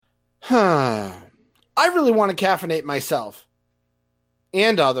I really want to caffeinate myself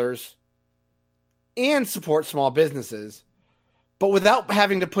and others and support small businesses, but without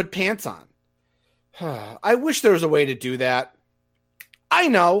having to put pants on. I wish there was a way to do that. I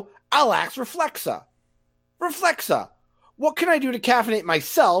know. I'll ask Reflexa. Reflexa, what can I do to caffeinate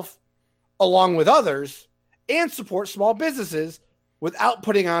myself along with others and support small businesses without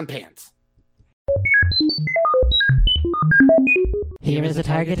putting on pants? Here is a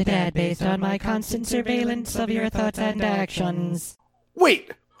targeted ad based on my constant surveillance of your thoughts and actions.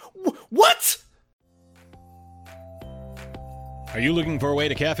 Wait, what? Are you looking for a way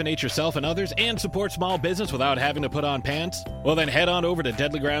to caffeinate yourself and others and support small business without having to put on pants? Well, then head on over to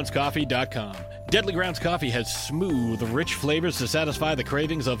deadlygroundscoffee.com. Deadly Grounds Coffee has smooth, rich flavors to satisfy the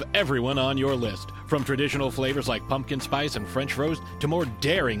cravings of everyone on your list. From traditional flavors like pumpkin spice and French roast to more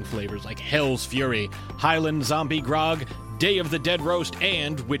daring flavors like Hell's Fury, Highland Zombie Grog, Day of the Dead Roast,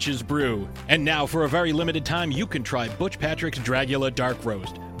 and Witch's Brew. And now, for a very limited time, you can try Butch Patrick's Dragula Dark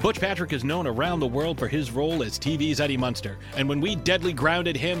Roast. Butch Patrick is known around the world for his role as TV's Eddie Munster, and when we deadly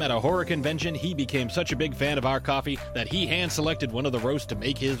grounded him at a horror convention, he became such a big fan of our coffee that he hand-selected one of the roasts to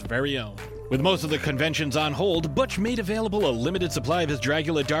make his very own. With most of the conventions on hold, Butch made available a limited supply of his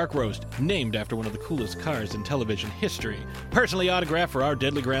Dragula Dark Roast, named after one of the coolest cars in television history. Personally autographed for our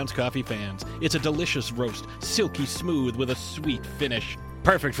Deadly Grounds Coffee fans. It's a delicious roast, silky smooth with a sweet finish.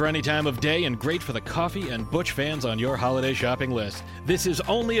 Perfect for any time of day and great for the coffee and Butch fans on your holiday shopping list. This is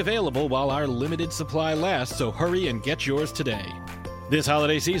only available while our limited supply lasts, so hurry and get yours today. This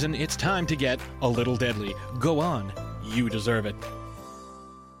holiday season, it's time to get a little deadly. Go on, you deserve it.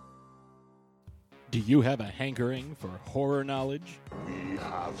 Do you have a hankering for horror knowledge? We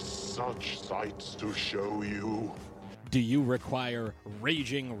have such sights to show you. Do you require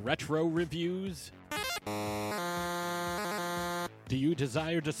raging retro reviews? Do you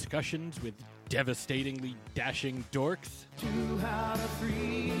desire discussions with devastatingly dashing dorks?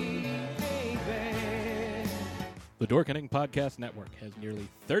 The Dorkening Podcast Network has nearly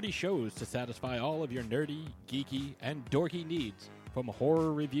 30 shows to satisfy all of your nerdy, geeky, and dorky needs. From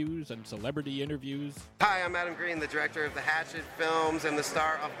horror reviews and celebrity interviews. Hi, I'm Adam Green, the director of the Hatchet films and the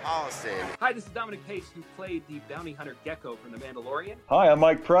star of Holliston. Hi, this is Dominic Pace, who played the bounty hunter Gecko from The Mandalorian. Hi, I'm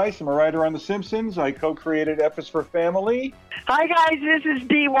Mike Price. I'm a writer on The Simpsons. I co-created F is for Family. Hi, guys. This is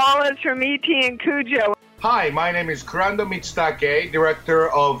Dee Wallace from E.T. and Cujo. Hi, my name is Kurando Mitsutake,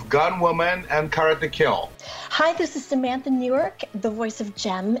 director of Gun Woman and Karate Kill. Hi, this is Samantha Newark, the voice of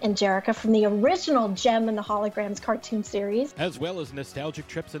Jem and Jerrica from the original Jem and the Holograms cartoon series. As well as nostalgic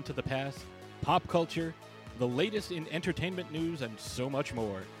trips into the past, pop culture, the latest in entertainment news, and so much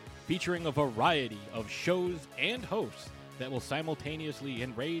more. Featuring a variety of shows and hosts that will simultaneously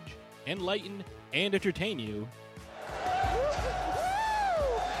enrage, enlighten, and entertain you.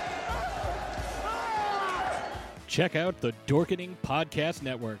 Check out the Dorkening Podcast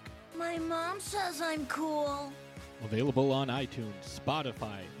Network. My mom says I'm cool. Available on iTunes,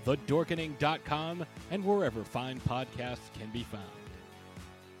 Spotify, thedorkening.com, and wherever fine podcasts can be found.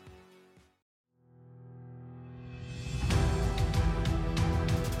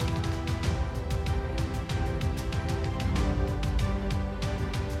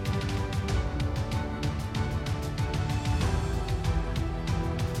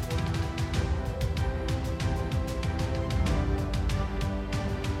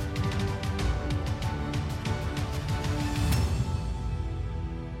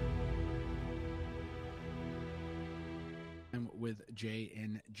 With Jay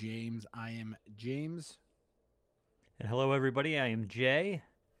and James. I am James. And hello, everybody. I am Jay.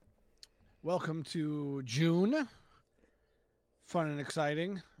 Welcome to June. Fun and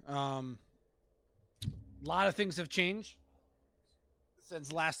exciting. A lot of things have changed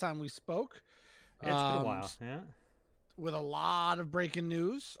since last time we spoke. It's been a while, yeah. With a lot of breaking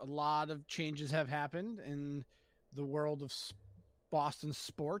news, a lot of changes have happened in the world of Boston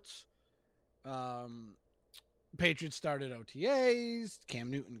sports. Patriots started OTAs. Cam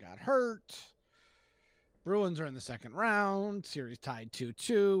Newton got hurt. Bruins are in the second round. Series tied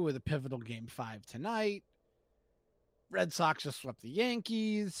 2-2 with a pivotal Game 5 tonight. Red Sox just swept the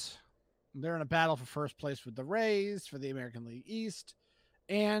Yankees. They're in a battle for first place with the Rays for the American League East.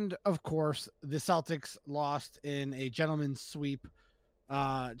 And, of course, the Celtics lost in a gentleman's sweep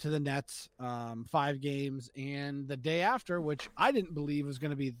to the Nets, 5 games. And the day after, which I didn't believe was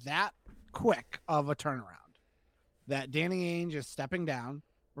going to be that quick of a turnaround. That Danny Ainge is stepping down,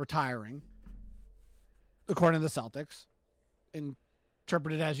 retiring, according to the Celtics.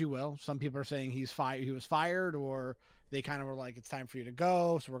 Interpret it as you will. Some people are saying he was fired, or they kind of were like, it's time for you to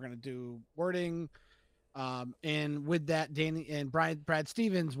go, so we're going to do wording. And with that, Brad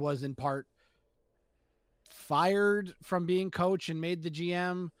Stevens was in part fired from being coach and made the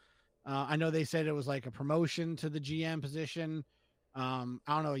GM. I know they said it was like a promotion to the GM position. I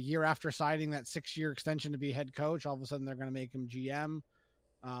don't know, a year after signing that 6-year extension to be head coach, all of a sudden they're going to make him GM.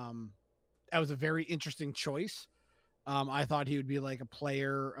 That was a very interesting choice. I thought he would be like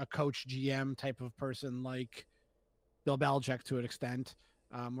a coach GM type of person, like Bill Belichick to an extent,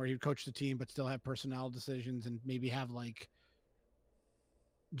 where he'd coach the team, but still have personnel decisions and maybe have like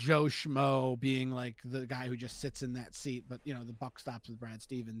Joe Schmo being like the guy who just sits in that seat. But, the buck stops with Brad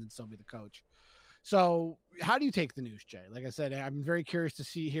Stevens and still be the coach. So how do you take the news, Jay? Like I said, I'm very curious to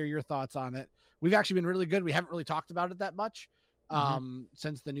hear your thoughts on it. We've actually been really good. We haven't really talked about it that much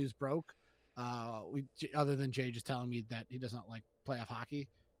since the news broke. Other than Jay just telling me that he does not like playoff hockey,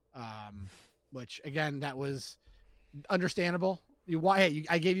 which again, that was understandable.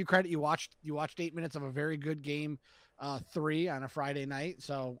 I gave you credit. You watched 8 minutes of a very good game, 3 on a Friday night.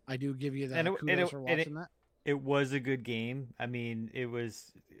 So I do give you that kudos for watching that. It was a good game. I mean, it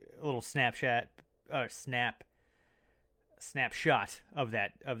was a little snapshot of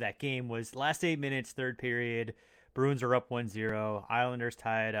that game. Was last 8 minutes, third period. Bruins are up 1-0. Islanders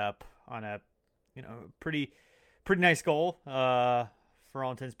tie it up on a pretty nice goal for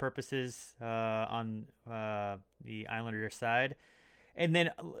all intents and purposes on the Islanders side. And then,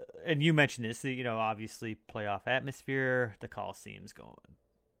 and you mentioned this, obviously playoff atmosphere, the Coliseum's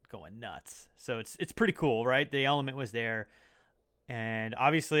going nuts. So it's pretty cool, right? The element was there. And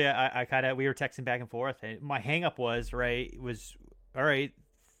obviously we were texting back and forth, and my hang up was, all right,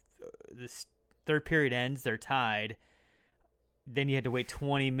 this third period ends, they're tied. Then you had to wait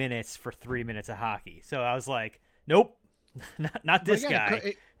 20 minutes for 3 minutes of hockey. So I was like, nope, not this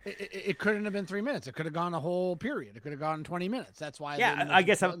guy. It couldn't have been 3 minutes. It could have gone a whole period. It could have gone 20 minutes. That's why. Yeah, I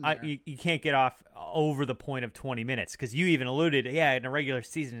guess you can't get off over the point of 20 minutes because you even alluded, in a regular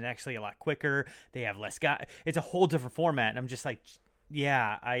season, it's actually a lot quicker. They have less guys. It's a whole different format. And I'm just like,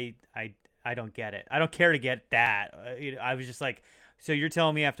 I don't get it. I don't care to get that. I was just like, so you're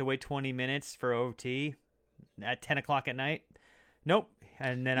telling me I have to wait 20 minins for OT at 10 o'clock at night? Nope.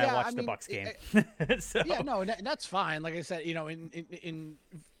 And then I watched the Bucks game. So. Yeah, no, that's fine. Like I said, in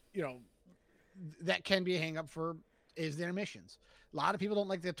that can be a hang up is the intermissions. A lot of people don't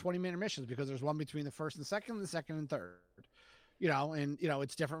like the 20-minute intermissions because there's one between the first and second and the second and third.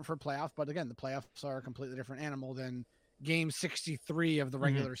 It's different for playoff, but again, the playoffs are a completely different animal than game 63 of the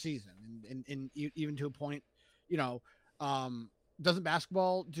regular season. And even to a point, doesn't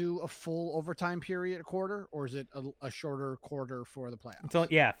basketball do a full overtime period a quarter, or is it a shorter quarter for the playoffs? So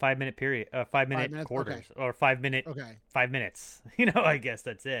 5-minute period, 5-minute quarters, okay. Or 5 minute, 5 minutes. I guess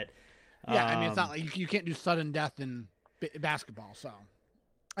that's it. Yeah, I mean, it's not like you can't do sudden death in basketball. So,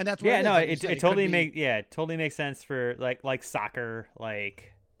 and that's it totally makes sense for like soccer,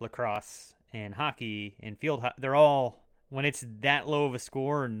 like lacrosse and hockey and field. They're all, when it's that low of a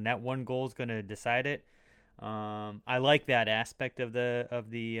score and that one goal is going to decide it. I like that aspect of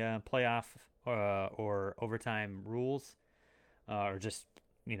the playoff or overtime rules, or just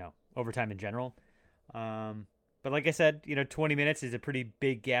overtime in general. But like I said, 20 minutes is a pretty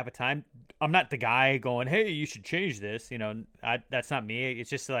big gap of time. I'm not the guy going, hey, you should change this. That's not me.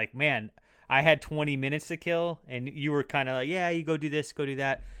 It's just like, man, I had 20 minutes to kill, and you were kind of like, yeah, you go do this, go do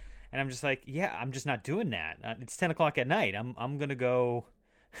that, and I'm just like, yeah, I'm just not doing that. It's 10 o'clock at night. I'm gonna go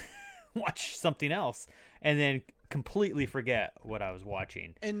watch something else. And then completely forget what I was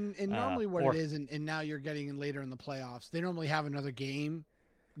watching. And normally it is, and now you're getting in later in the playoffs, they normally have another game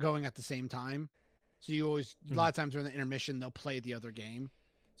going at the same time. So you always, a lot of times during the intermission, they'll play the other game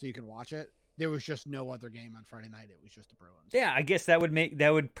so you can watch it. There was just no other game on Friday night. It was just the Bruins. Yeah, I guess that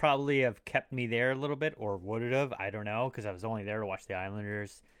would probably have kept me there a little bit, or would it have? I don't know, because I was only there to watch the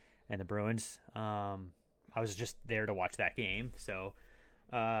Islanders and the Bruins. I was just there to watch that game, so...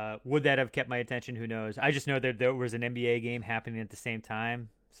 would that have kept my attention? Who knows? I just know that there was an NBA game happening at the same time.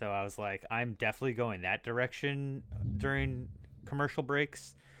 So I was like, I'm definitely going that direction during commercial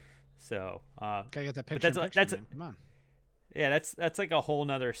breaks. So, gotta get that picture. That's come on. Yeah, that's like a whole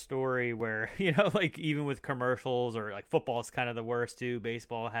nother story where, like even with commercials, or like football is kind of the worst too.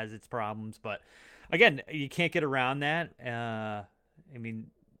 Baseball has its problems, but again, you can't get around that. I mean,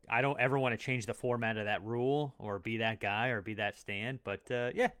 I don't ever want to change the format of that rule or be that guy or be that stand. But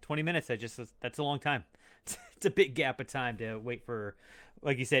 20 minutes, that's a long time. It's a big gap of time to wait for,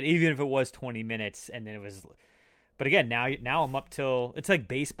 like you said, even if it was 20 minutes and then it was. But again, now I'm up till, it's like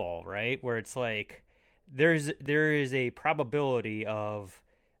baseball, right? Where it's like there is a probability of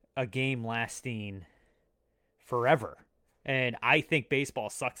a game lasting forever. And I think baseball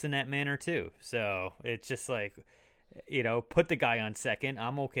sucks in that manner too. So it's just like, put the guy on second.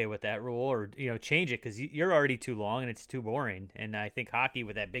 I'm okay with that rule, or change it because you're already too long and it's too boring. And I think hockey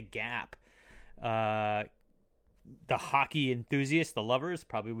with that big gap, the hockey enthusiasts, the lovers,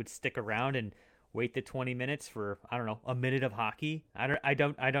 probably would stick around and wait the 20 minutes for, I don't know, a minute of hockey. I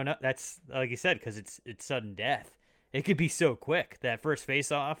don't know. That's like you said, because it's sudden death. It could be so quick. That first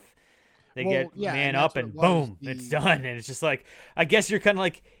face-off, they get man up and boom, it's done. And it's just like, I guess you're kind of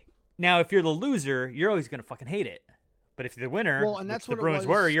like, now if you're the loser, you're always going to fucking hate it. But if you're the winner, and that's which what the Bruins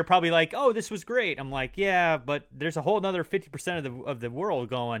were, you're probably like, oh, this was great. I'm like, yeah, but there's a whole other 50% of the world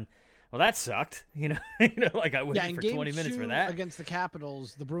going, well, that sucked. Like I waited for 20 minutes for that. Against the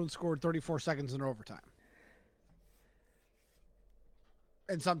Capitals, the Bruins scored 34 seconds in overtime.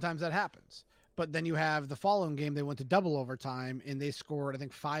 And sometimes that happens. But then you have the following game, they went to double overtime, and they scored, I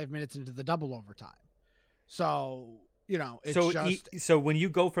think, 5 minutes into the double overtime. So, it's so when you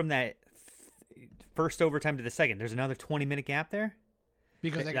go from that first overtime to the second, there's another 20-minute gap there?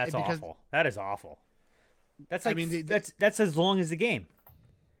 Because awful. That is awful. That's like, that's as long as the game.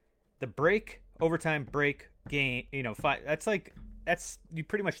 The break, overtime, break, game, that's you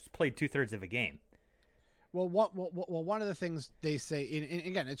pretty much played 2/3 of a game. Well, one of the things they say, and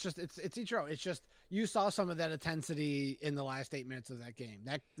again, it's each row. It's just you saw some of that intensity in the last 8 minutes of that game.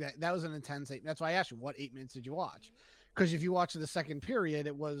 That was an intense 8. That's why I asked you, what 8 minutes did you watch? Because if you watch the second period,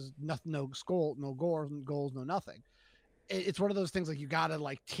 it was nothing, no goals, no nothing. It's one of those things like you gotta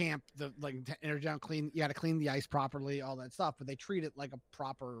tamp the energy down, clean. You gotta clean the ice properly, all that stuff. But they treat it like a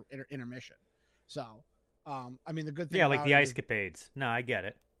proper intermission. So, I mean, the good thing, like the ice capades. No, I get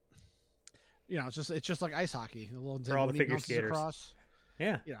it. It's just like ice hockey. A little for all the figure skaters. Across,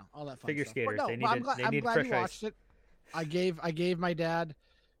 yeah, all that fun figure stuff. skaters. No, I'm glad you watched it. I gave my dad.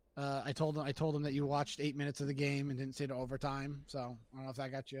 I told him that you watched 8 minutes of the game and didn't say to overtime. So I don't know if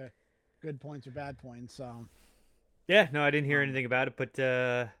that got you good points or bad points. So yeah, no, I didn't hear anything about it. But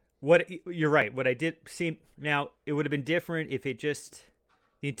you're right. What I did see now, it would have been different if the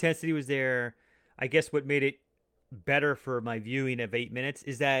intensity was there. I guess what made it better for my viewing of 8 minutes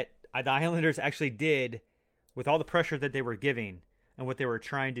is that the Islanders actually did, with all the pressure that they were giving and what they were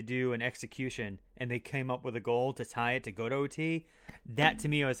trying to do in execution, and they came up with a goal to tie it to go to OT. That to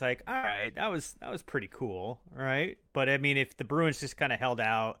me, I was like, all right, that was pretty cool, right? But I mean, if the Bruins just kind of held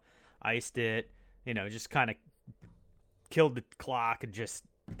out, iced it, just kind of killed the clock, and just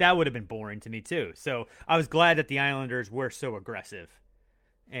that would have been boring to me too. So I was glad that the Islanders were so aggressive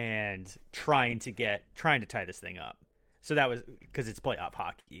and trying to tie this thing up. So that was because it's playoff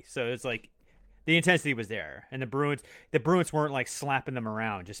hockey. So it's like the intensity was there, and the Bruins weren't like slapping them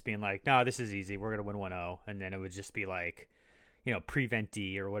around, just being like, "No, this is easy. We're gonna win 1-0," and then it would just be like,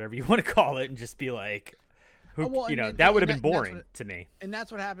 prevent-y or whatever you want to call it, and just be like, that would have been boring to me. And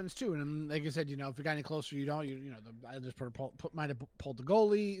that's what happens too. And like I said, if you got any closer, you don't. I just might have pulled the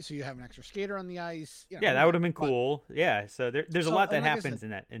goalie, so you have an extra skater on the ice. Yeah, that would have been cool. Yeah, so there's a lot that happens in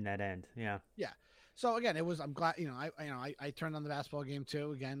that end. Yeah. Yeah. So again, I'm glad. I turned on the basketball game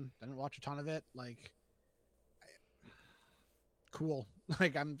too. Again, didn't watch a ton of it. Cool.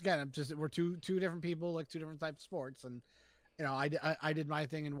 We're two different people, like two different types of sports, and I did my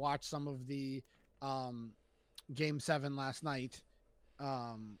thing and watched some of the Game 7 last night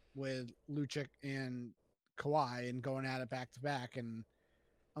with Lucic and Kawhi and going at it back to back, and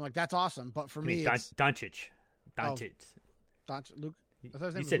I'm like, that's awesome. But for me, Doncic. Luke. You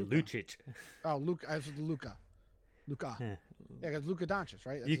said Lucic. Oh, Luke. I said Luka. Yeah, because Luka Doncic,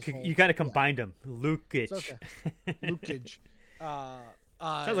 right? You kind of combined them. Lukic. Okay. Lukic.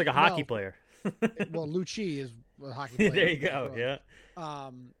 Sounds like a hockey player. Well, Lucci is a hockey player. There you go. Yeah.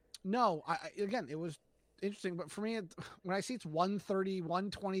 No, again, it was interesting, but for me, when I see it's 130,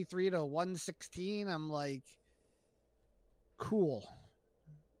 123 to 116, I'm like, cool.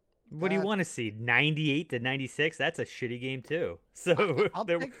 What do you want to see? 98 to 96? That's a shitty game too. So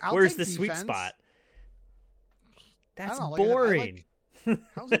where's the sweet spot? That's boring.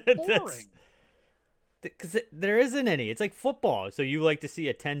 How's it boring? Because there isn't any. It's like football. So you like to see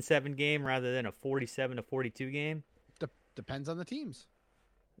a 10-7 game rather than a 47-42 game? Depends on the teams.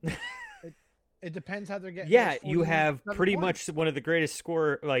 It depends how they're getting. Yeah, you have pretty much one of the greatest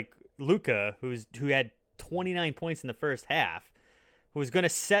scorer, like Luka, who had 29 points in the first half, who was going to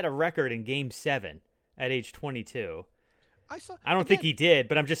set a record in Game 7 at age 22. I don't think he did,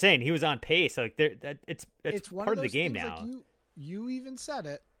 but I'm just saying he was on pace. Like it's part of the game now. Like you even said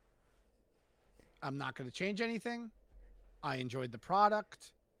it. I'm not going to change anything. I enjoyed the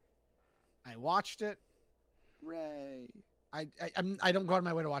product. I watched it. Ray. I don't go out of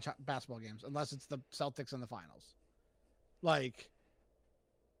my way to watch basketball games unless it's the Celtics in the finals. Like,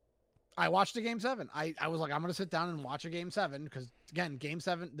 I watched a Game 7. I was like, I'm going to sit down and watch a Game 7 because, again, Game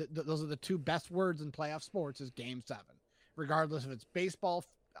 7, those are the two best words in playoff sports is Game 7, regardless if it's baseball,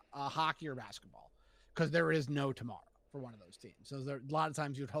 hockey, or basketball, because there is no tomorrow for one of those teams. So a lot of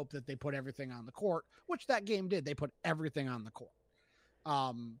times you'd hope that they put everything on the court, which that game did. They put everything on the court.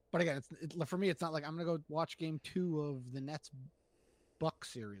 But again, for me, it's not like I'm going to go watch Game 2 of the Nets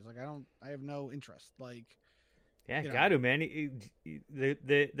Bucks series. Like, I have no interest. Like, yeah, got to, man.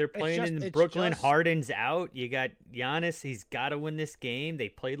 They're playing in Brooklyn. Harden's out. You got Giannis. He's got to win this game. They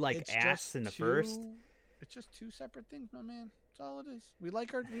played like ass in the first. It's just two separate things, my man. That's all it is. We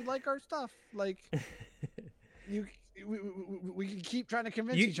like our stuff. Like, we can keep trying to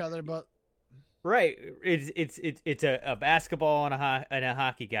convince each other, but right. It's a basketball and a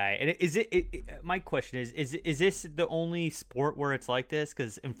hockey guy. And is it? My question is this the only sport where it's like this?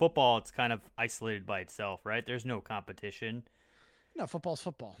 Because in football, it's kind of isolated by itself, right? There's no competition. No, football's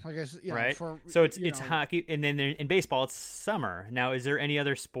football. I guess, right. So it's hockey, and then in baseball, it's summer. Now, is there any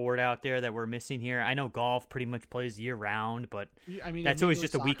other sport out there that we're missing here? I know golf pretty much plays year round, but that's always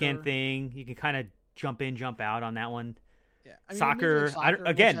just a weekend thing. You can kind of jump in, jump out on that one. Yeah, soccer.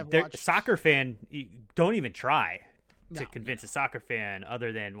 Soccer fan. Don't even try to convince a soccer fan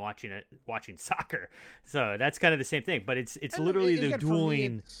other than watching soccer. So that's kind of the same thing, but it's literally the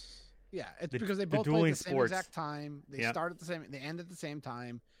dueling. It's because they both play at the same exact time. They start at the same. They end at the same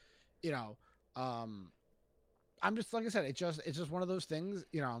time. I'm just, like I said, it's just one of those things.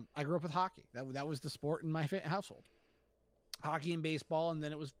 I grew up with hockey. That was the sport in my household. Hockey and baseball, and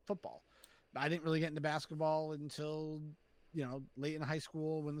then it was football. I didn't really get into basketball until late in high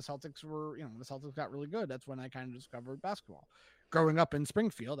school when the Celtics were, when the Celtics got really good. That's when I kind of discovered basketball. Growing up in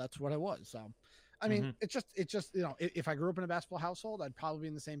Springfield, that's what I was. So, I mean, it's just, if I grew up in a basketball household, I'd probably be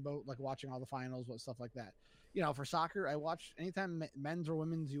in the same boat, like watching all the finals, stuff like that. For soccer, I watch anytime men's or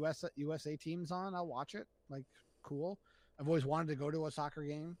women's USA teams on, I'll watch it. Like, cool. I've always wanted to go to a soccer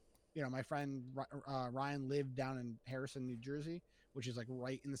game. My friend Ryan lived down in Harrison, New Jersey, which is like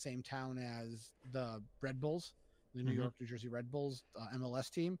right in the same town as the Red Bulls, the New York, New Jersey Red Bulls MLS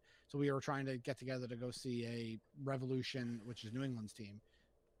team. So we were trying to get together to go see a Revolution, which is New England's team,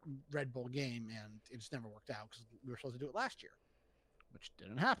 Red Bull game, and it just never worked out because we were supposed to do it last year, which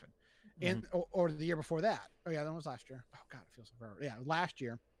didn't happen. And or the year before that. Oh yeah, that was last year. Oh god, it feels so forever. Yeah, last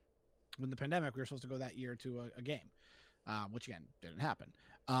year when the pandemic, we were supposed to go that year to a game, which again didn't happen.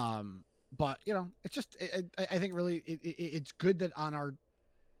 But it's just I think really it's good that on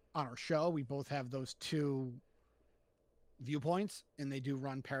our show we both have those two viewpoints, and they do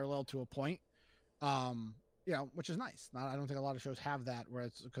run parallel to a point, which is nice. I don't think a lot of shows have that, where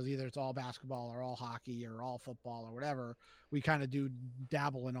it's because either it's all basketball or all hockey or all football or whatever. We kind of do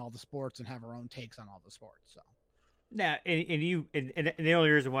dabble in all the sports and have our own takes on all the sports. So now, and the only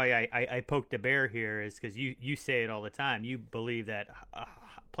reason why I poked the bear here is because you say it all the time. You believe that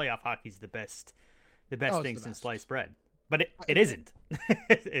playoff hockey is the best thing since sliced bread, but it isn't.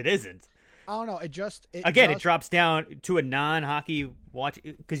 It isn't. I don't know. It drops down to a non-hockey watch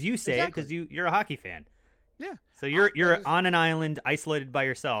because you say it because you're a hockey fan. Yeah. So you're on an island, isolated by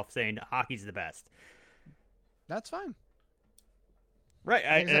yourself, saying hockey's the best. That's fine.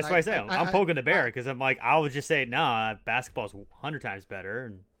 Right. That's why I say I'm poking the bear because I'm like, I would just say, no, basketball's 100 times better.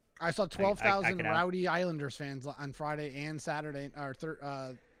 And I saw 12,000 rowdy Islanders fans on Friday and Saturday, or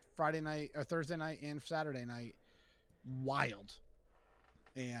Friday night or Thursday night and Saturday night. Wild.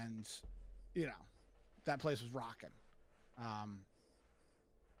 And that place was rocking.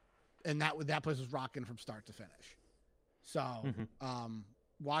 And that place was rocking from start to finish. So,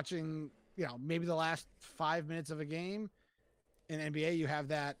 watching, maybe the last 5 minutes of a game in NBA, you have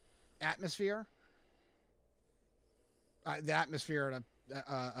that atmosphere. The atmosphere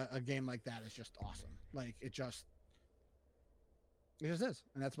at a game like that is just awesome. Like it just is,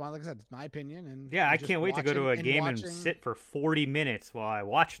 and that's like I said, it's my opinion. And yeah, I can't wait to go to a game and sit for 40 minutes while I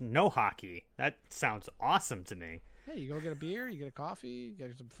watch no hockey. That sounds awesome to me. Hey, you go get a beer, you get a coffee, you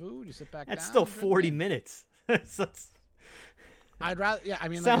get some food, you sit back. That's down, still 40 minutes. I'd rather, yeah. I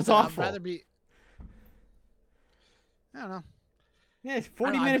mean, sounds awful. I'd rather be. I don't know. Yeah,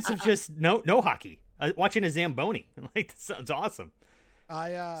 40 minutes of just no hockey. Watching a Zamboni, like that sounds awesome.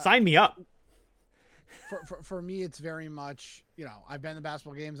 Sign me up. For me, it's very much, I've been to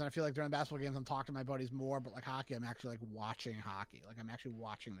basketball games, and I feel like during the basketball games, I'm talking to my buddies more, but like hockey, I'm actually like watching hockey. Like I'm actually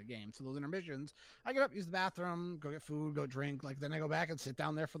watching the game. So those intermissions, I get up, use the bathroom, go get food, go drink. Like then I go back and sit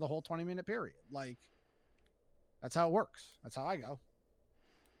down there for the whole 20-minute period. Like that's how it works. That's how I go.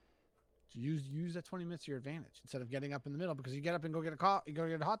 So use that 20 minutes to your advantage instead of getting up in the middle, because you get up and go get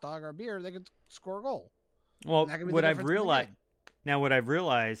a hot dog or a beer, they could score a goal. Well, That could be the what I've difference in the realized game. now, what I've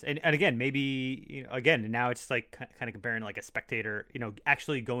realized, and again, maybe again, now it's like kind of comparing like a spectator,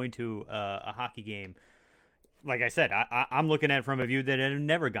 actually going to a hockey game. Like I said, I'm looking at it from a view that I've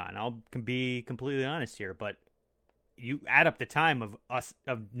never gone. I'll be completely honest here, but you add up the time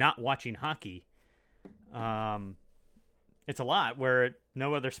of not watching hockey, it's a lot. Where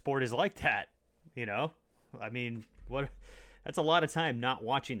no other sport is like that. I mean, that's a lot of time not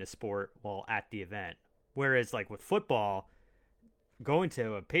watching the sport while at the event. Whereas like with football, going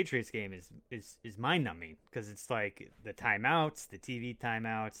to a Patriots game is mind numbing because it's like the timeouts, the TV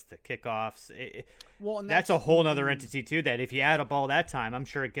timeouts, the kickoffs. And that's a whole other entity too. That if you add up all that time, I'm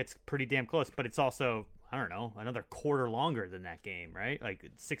sure it gets pretty damn close. But it's also, I don't know, another quarter longer than that game, right? Like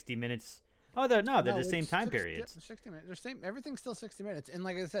 60 minutes. Oh, they're the same time periods. 60 minutes. They're same. Everything's still 60 minutes. And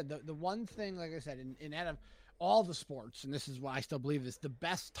like I said, the one thing, like I said, in out of all the sports, and this is why I still believe this, the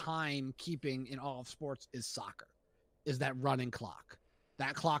best time keeping in all of sports is soccer, is that running clock.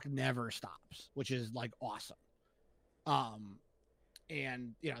 That clock never stops, which is like awesome.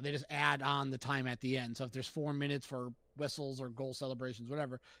 And they just add on the time at the end. So if there's 4 minutes for whistles or goal celebrations,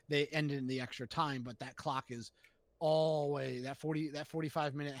 whatever, they end in the extra time. But that clock is always that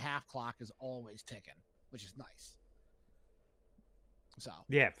 45-minute half clock is always ticking, which is nice. So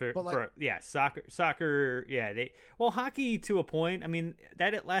yeah, soccer, yeah. Hockey to a point. I mean,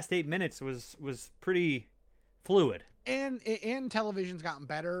 that last 8 minutes was pretty fluid. And television's gotten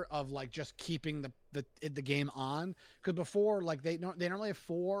better of like just keeping the game on, because before, like they normally have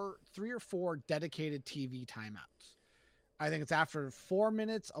 3 or 4 dedicated TV timeouts. I think it's after 4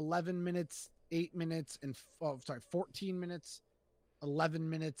 minutes, 11 minutes, 8 minutes, and 14 minutes, 11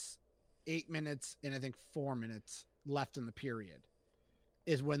 minutes, 8 minutes, and I think 4 minutes left in the period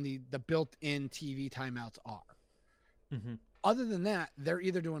is when the built-in TV timeouts are. Mm-hmm. Other than that, they're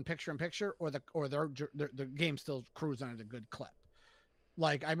either doing picture-in-picture or the game still cruising at a good clip.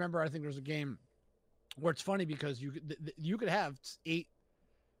 Like I remember, I think there was a game where it's funny because you could have 8-9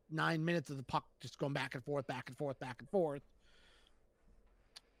 minutes of the puck just going back and forth, back and forth, back and forth.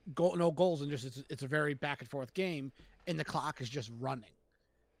 No goals, and just it's a very back and forth game, and the clock is just running.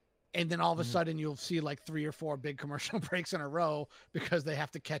 And then all of a sudden you'll see like 3 or 4 big commercial breaks in a row because they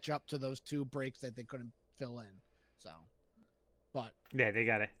have to catch up to those 2 breaks that they couldn't fill in. So, but yeah, they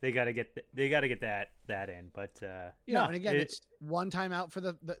gotta get that in. But and again, it's one timeout for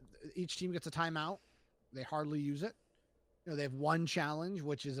the each team gets a timeout. They hardly use it. They have one challenge,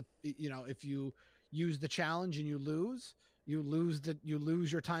 which is if you use the challenge and you lose your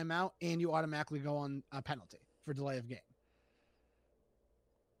timeout, and you automatically go on a penalty for delay of game.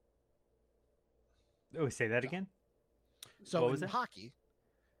 Oh, say that again. So in hockey,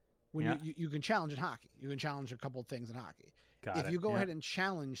 when you can challenge in hockey, you can challenge a couple of things in hockey. If you go ahead and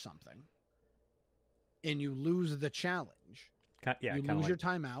challenge something, and you lose the challenge, you lose your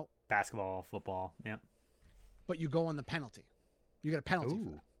timeout. Basketball, football, yeah. But you go on the penalty. You get a penalty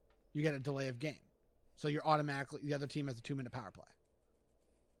for that. You get a delay of game. So you're automatically, the other team has a 2-minute power play.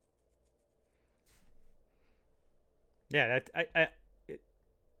 Yeah,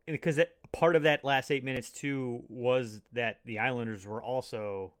 because part of that last 8 minutes too was that the Islanders were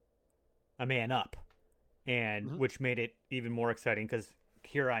also a man up, and which made it even more exciting because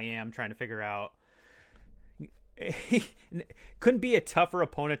here I am trying to figure out. Couldn't be a tougher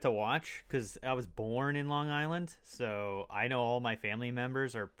opponent to watch because I was born in Long Island, so I know all my family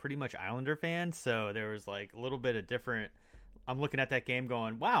members are pretty much Islander fans. So there was like a little bit of different. I'm looking at that game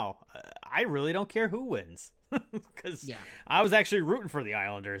going, wow, I really don't care who wins. Because I was actually rooting for the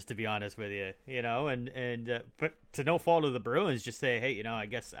Islanders, to be honest with you, but to no fault of the Bruins, just say, hey, I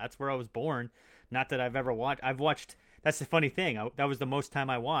guess that's where I was born. Not that I've ever watched. I've watched. That's the funny thing. That was the most time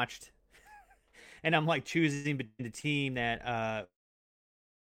I watched, and I'm like choosing between the team that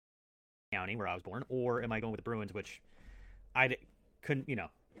county where I was born, or am I going with the Bruins, which I couldn't.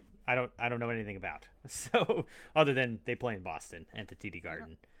 I don't know anything about. So other than they play in Boston at the TD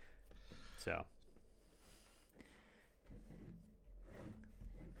Garden, so.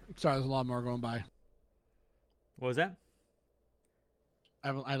 Sorry, there's a lawnmower going by. What was that? I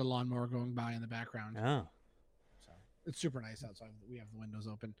had a lawnmower going by in the background. Oh. So it's super nice outside. We have the windows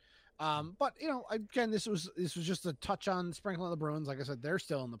open. But again, this was just a touch on sprinkling the Bruins. Like I said, they're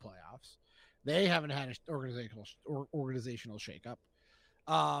still in the playoffs. They haven't had an organizational shakeup.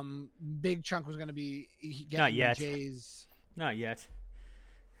 Big chunk was going to be not yet. The Jays. Not yet.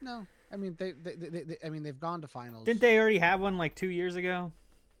 No, I mean they've gone to finals. Didn't they already have one like 2 years ago?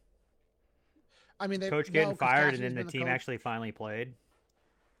 I mean, coach getting fired, and then the team actually finally played.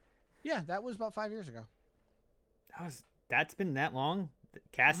 Yeah, that was about 5 years ago. That's been that long.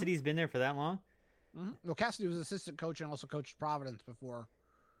 Cassidy's been there for that long. Mm-hmm. Well, Cassidy was assistant coach and also coached Providence before,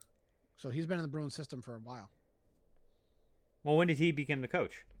 so he's been in the Bruins system for a while. Well, when did he become the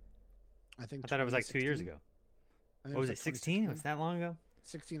coach? I thought it was like 2 years ago. What was it, 16? Was that long ago?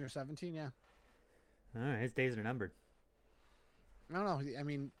 16 or 17, yeah. All right, his days are numbered. I don't know. I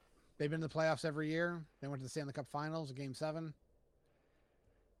mean, they've been to the playoffs every year. They went to the Stanley Cup Finals, Game 7.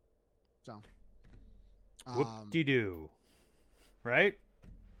 So. Whoop-de-doo. Right?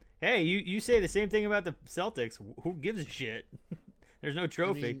 Hey, you say the same thing about the Celtics. Who gives a shit? There's no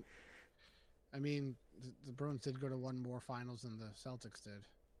trophy. I mean, the Bruins did go to one more finals than the Celtics did.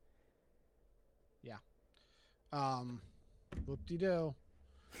 Yeah. Whoop-de-doo.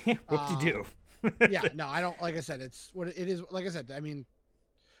 Whoop-de-doo. Yeah, no, I don't. Like I said, it's what it is. Like I said, I mean,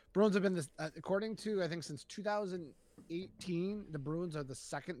 Bruins have been this, according to, I think, since 2018, the Bruins are the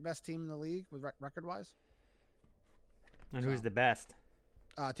second best team in the league with record-wise. And who's the best?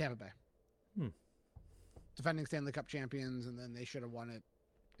 Tampa Bay. Defending Stanley Cup champions, and then they should have won it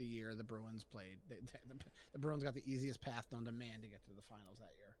the year the Bruins played. The Bruins got the easiest path known to man to get to the finals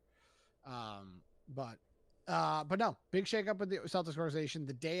that year. But no, big shakeup with the Celtics organization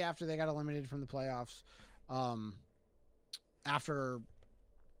the day after they got eliminated from the playoffs. After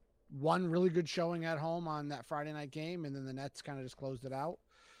one really good showing at home on that Friday night game, and then the Nets kind of just closed it out.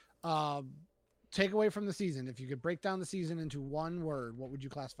 Takeaway from the season: if you could break down the season into one word, what would you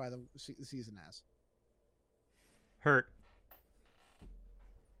classify the season as? Hurt.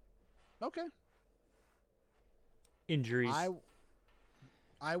 Okay. Injuries.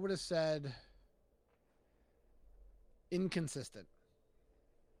 I would have said inconsistent.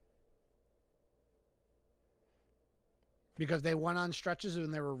 Because they went on stretches when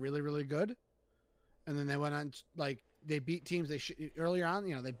they were really, really good. And then they went on, like, they beat teams earlier on,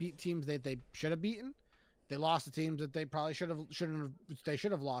 they beat teams that they should have beaten. They lost to teams that they probably should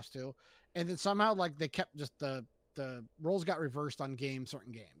have lost to. And then somehow, like, they kept just the roles got reversed on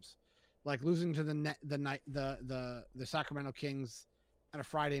certain games. Like losing to the Sacramento Kings on a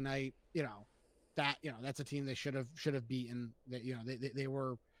Friday night, that's a team they should have beaten. That they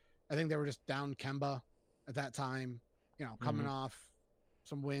were, I think they were just down Kemba at that time. Coming off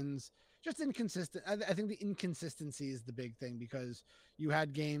some wins, just inconsistent. I think the inconsistency is the big thing, because you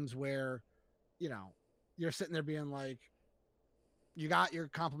had games where, you're sitting there being like, you got your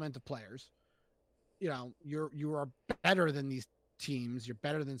complement of players. You are better than these teams. You're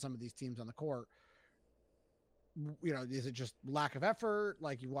better than some of these teams on the court. Is it just lack of effort?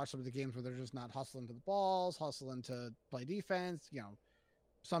 Like, you watch some of the games where they're just not hustling to the balls, hustling to play defense.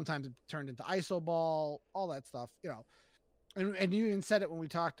 Sometimes it turned into ISO ball, all that stuff. And you even said it when we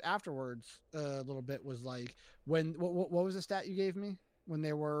talked afterwards a little bit, was like, what was the stat you gave me when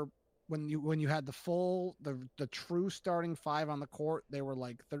you had the true starting five on the court, they were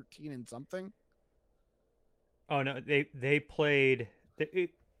like 13 and something. Oh no, they played. If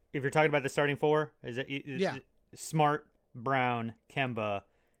you're talking about the starting four, is it Smart, Brown, Kemba,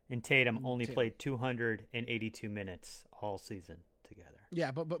 and Tatum only played 282 minutes all season together.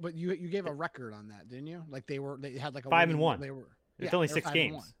 Yeah, but you gave a record on that, didn't you? Like they had like a 5-1. It's only 6 5-1.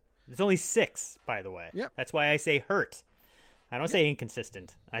 games. It's only 6, by the way. Yep. That's why I say hurt. I don't say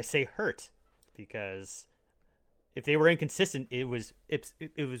inconsistent. I say hurt, because if they were inconsistent, it was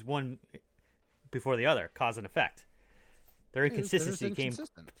one before the other, cause and effect. Their inconsistency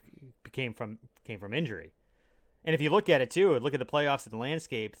came from injury. And if you look at it too, look at the playoffs and the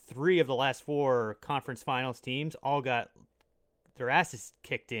landscape, 3 of the last 4 conference finals teams all got their asses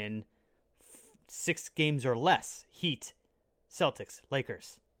kicked in 6 games or less. Heat, Celtics,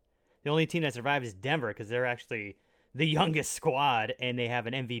 Lakers. The only team that survived is Denver, because they're actually the youngest squad and they have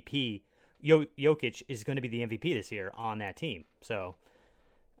an MVP. Jokic is going to be the MVP this year on that team. So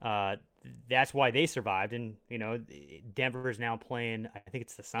that's why they survived. And, Denver is now playing, I think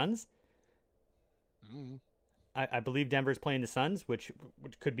it's the Suns. Mm-hmm. I believe Denver's playing the Suns, which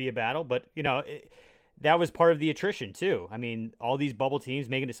could be a battle. But, that was part of the attrition, too. I mean, all these bubble teams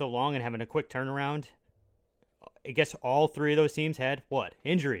making it so long and having a quick turnaround. I guess all 3 of those teams had,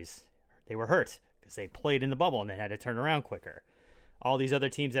 injuries. They were hurt because they played in the bubble and they had to turn around quicker. All these other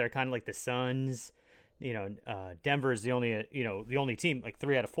teams that are kind of like the Suns, Denver is the only team, like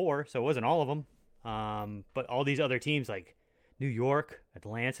 3 out of 4, so it wasn't all of them. But all these other teams like New York,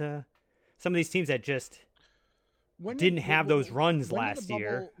 Atlanta, some of these teams that just didn't have those runs last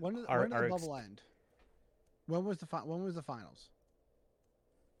year. When did the bubble end? When was the finals?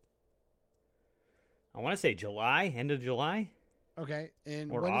 I want to say July, end of July. Okay, and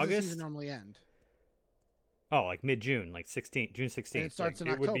or when August? Does the season normally end? Oh, like mid-June, like June 16th. And it starts in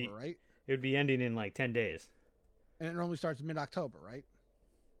October, right? It would be ending in like 10 days. And it normally starts mid-October, right?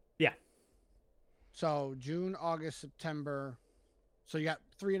 Yeah. So June, August, September. So you got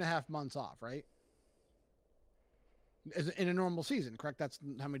 3.5 months off, right? In a normal season, correct? That's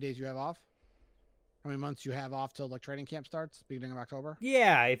how many days you have off? How many months you have off till like training camp starts, beginning of October?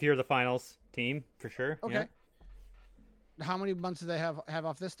 Yeah, if you're the finals team, for sure. Okay. Yeah. How many months do they have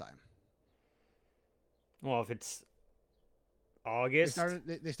off this time? Well, if it's August.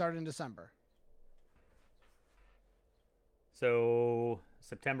 They started in December. So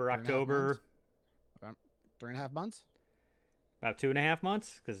September, October. 3.5 months? About 2.5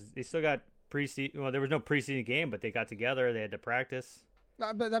 months, because they still got preseason. Well, there was no preseason game, but they got together. They had to practice.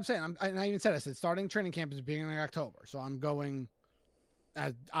 No, but I'm saying, I even said, I said starting training camp is beginning of October, so I'm going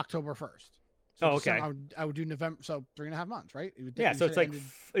at October 1st. So okay. I would do November, so 3.5 months, right? Yeah, so it's like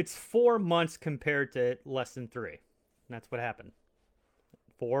it's 4 months compared to less than 3. And that's what happened.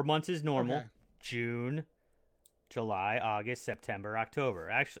 4 months is normal. Okay. June, July, August, September,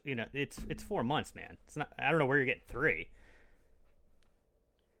 October. Actually, it's 4 months, man. It's not. I don't know where you're getting 3.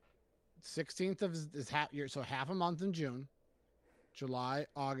 16th is half year, so half a month in June, July,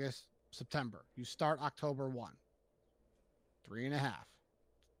 August, September. You start October 1. 3.5.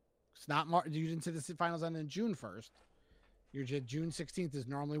 It's not March. You didn't say the finals end in June 1st. You're just June 16th is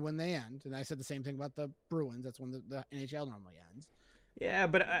normally when they end, and I said the same thing about the Bruins. That's when the NHL normally ends. Yeah,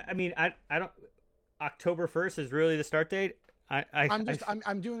 but I mean, I don't. October 1st is really the start date. I'm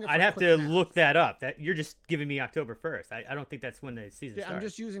doing it. I'd have to look that up. That you're just giving me October 1st. I don't think that's when the season starts. I'm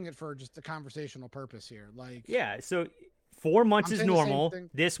just using it for just a conversational purpose here. Like, yeah, so 4 months is normal.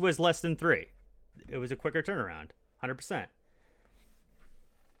 This was less than 3. It was a quicker turnaround. 100%.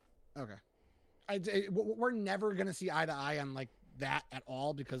 Okay. We're never gonna see eye to eye on like that at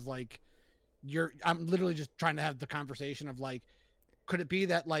all, because like I'm literally just trying to have the conversation of like, could it be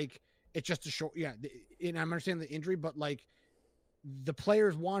that like it's just a short, and I'm understanding the injury, but like the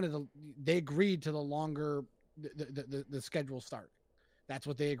players they agreed to the longer the schedule start. That's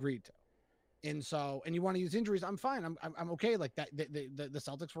what they agreed to. And so, and you want to use injuries, I'm fine. I'm okay. Like that. The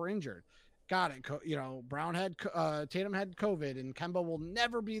Celtics were injured. Got it. Brown had Tatum had COVID, and Kemba will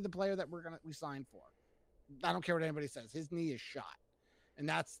never be the player that we signed for. I don't care what anybody says. His knee is shot, and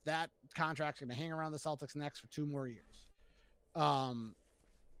that contract's going to hang around the Celtics' necks for 2 more years.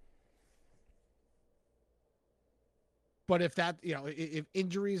 But if that, if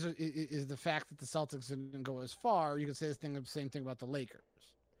injuries is the fact that the Celtics didn't go as far, you can say the same thing about the Lakers,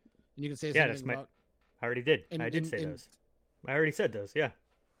 and you can say the same thing about. I already did. I did say those. I already said those. Yeah.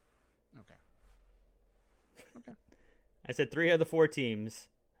 Okay. I said 3 of the 4 teams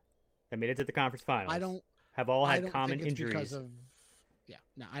that made it to the conference finals have all had common injuries. Because of,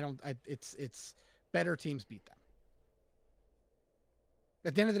 I don't. It's better teams beat them.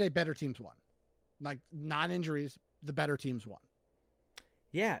 At the end of the day, better teams won. Like non-injuries, the better teams won.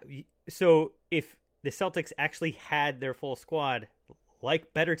 Yeah. So if the Celtics actually had their full squad,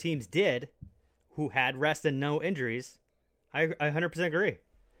 like better teams did, who had rest and no injuries, I 100% agree.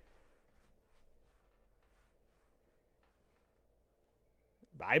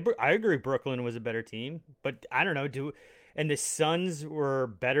 I agree Brooklyn was a better team, but I don't know. And the Suns were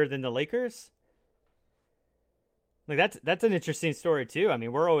better than the Lakers? Like that's an interesting story too. I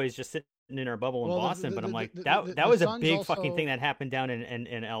mean, we're always just sitting in our bubble in Boston, but I'm like, that was a big fucking thing that happened down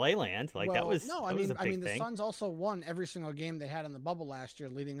in LA land. Like that was a big thing. The Suns also won every single game they had in the bubble last year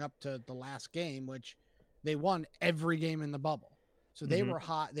leading up to the last game, which they won every game in the bubble. So they were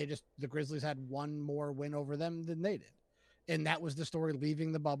hot. The Grizzlies had one more win over them than they did. And that was the story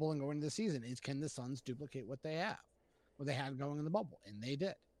leaving the bubble and going into the season is, can the Suns duplicate what they had going in the bubble? And they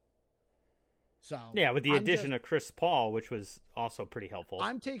did. So yeah, with the addition of Chris Paul, which was also pretty helpful.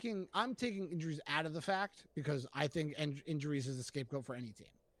 I'm taking injuries out of the fact because I think injuries is a scapegoat for any team.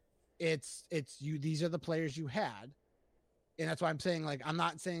 It's you. These are the players you had, and that's why I'm saying, like, I'm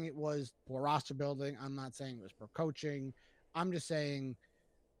not saying it was poor roster building. I'm not saying it was poor coaching. I'm just saying,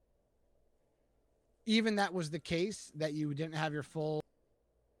 even that was the case, that you didn't have your full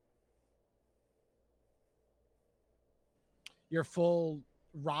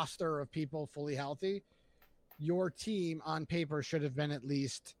roster of people fully healthy, your team on paper should have been at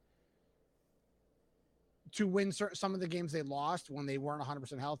least to win some of the games they lost when they weren't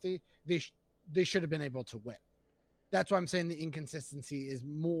 100% healthy. They should have been able to win. That's why I'm saying the inconsistency is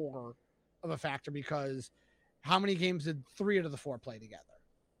more of a factor, because how many games did 3 out of the 4 play together?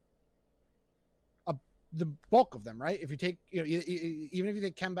 The bulk of them, right? If you take, even if you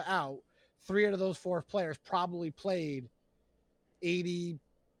take Kemba out, 3 out of those 4 players probably played 85%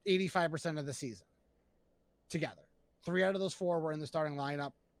 of the season together. 3 out of those 4 were in the starting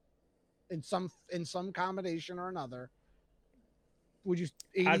lineup in some combination or another. Would you?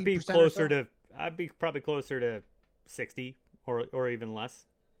 I'd be closer to I'd be probably closer to 60 or even less.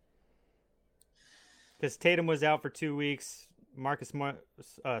 Because Tatum was out for 2 weeks. Marcus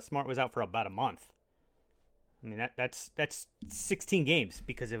Smart was out for about a month. I mean, that's 16 games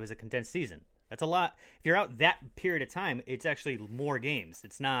because it was a condensed season. That's a lot. If you're out that period of time, it's actually more games.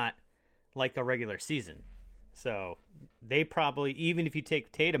 It's not like a regular season. So they probably, even if you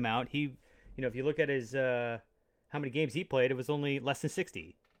take Tatum out, he, if you look at his how many games he played, it was only less than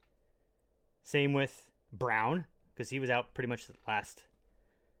 60. Same with Brown, because he was out pretty much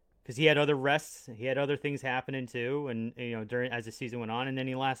because he had other rests, he had other things happening too, and during as the season went on, and then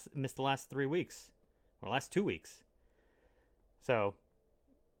he missed the last 3 weeks or last 2 weeks. So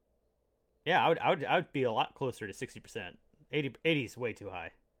yeah, I would be a lot closer to 60%. 80 is way too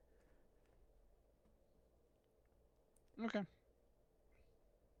high. Okay.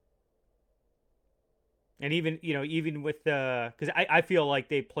 And even with because I feel like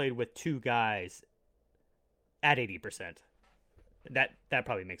they played with 2 guys at 80%. That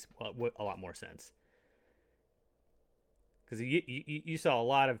probably makes a lot more sense. Because you saw a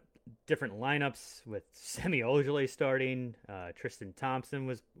lot of different lineups with Semi Ojeleye starting. Tristan Thompson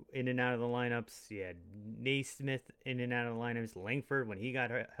was in and out of the lineups. You had Naismith in and out of the lineups. Langford when he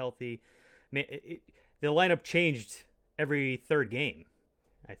got healthy. The lineup changed every third game.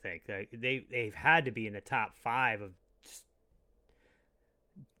 I think they've had to be in the top 5 of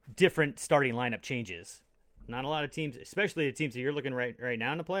different starting lineup changes. Not a lot of teams, especially the teams that you're looking right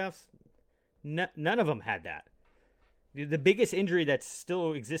now in the playoffs. None of them had that. The biggest injury that's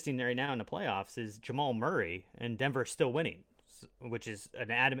still existing right now in the playoffs is Jamal Murray, and Denver's still winning, which is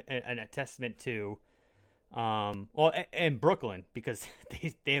a testament to, and Brooklyn, because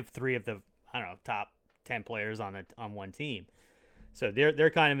they have 3 of the top 10 players on one team. So they're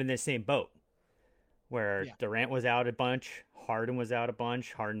kind of in the same boat, where Durant was out a bunch, Harden was out a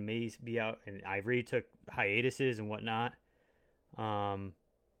bunch, Harden may be out, and Ivory took hiatuses and whatnot. So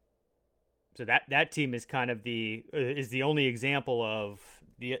that team is kind of the only example of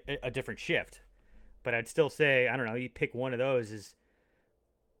a different shift. But I'd still say, I don't know, you pick one of those, is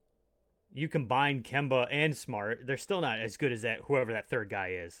you combine Kemba and Smart, they're still not as good as whoever that third guy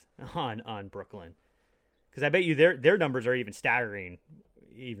is on Brooklyn. Because I bet you their numbers are even staggering,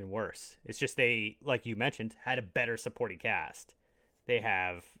 even worse. It's just they, like you mentioned, had a better supporting cast. They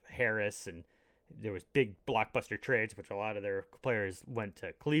have Harris, and there was big blockbuster trades, which a lot of their players went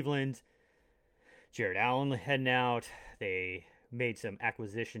to Cleveland. Jared Allen heading out. They made some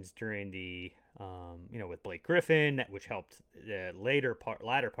acquisitions during the, with Blake Griffin, which helped the latter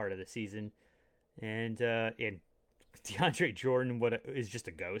part of the season. And DeAndre Jordan is just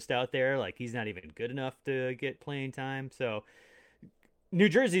a ghost out there. Like, he's not even good enough to get playing time. So New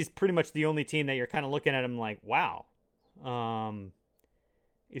Jersey's pretty much the only team that you're kind of looking at them like, wow.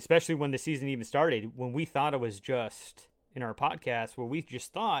 Especially when the season even started, when we thought it was just, in our podcast, where we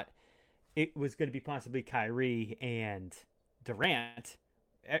just thought it was going to be possibly Kyrie and Durant,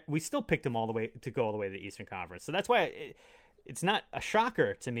 we still picked them all the way to the Eastern Conference. So that's why it's not a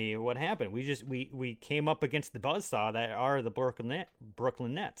shocker to me what happened. We came up against the buzzsaw that are the Brooklyn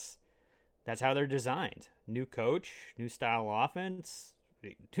Nets. That's how they're designed. New coach, new style of offense,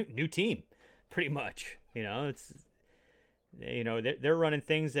 new team, pretty much. They're running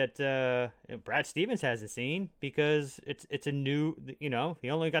things that Brad Stevens hasn't seen, because it's a new, he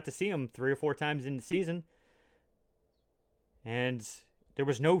only got to see them 3 or 4 times in the season. And there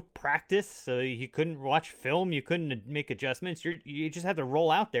was no practice, so you couldn't watch film, you couldn't make adjustments. You just had to roll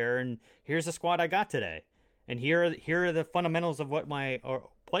out there, and here's the squad I got today. And here are the fundamentals of what my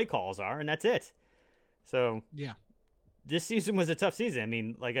play calls are, and that's it. So yeah, this season was a tough season. I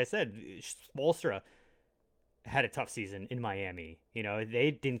mean, like I said, Spoelstra had a tough season in Miami.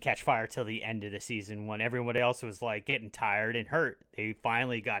 They didn't catch fire till the end of the season when everyone else was like getting tired and hurt. They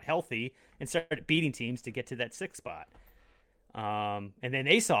finally got healthy and started beating teams to get to that 6th spot. And then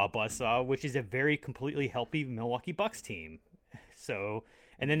they saw a buzzsaw, which is a very completely healthy Milwaukee Bucks team. So,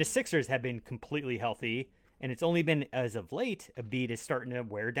 and then the Sixers have been completely healthy, and it's only been as of late, Embiid is starting to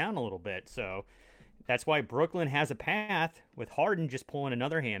wear down a little bit. So that's why Brooklyn has a path with Harden just pulling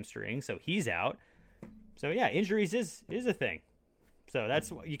another hamstring, so he's out. So yeah, injuries is a thing. So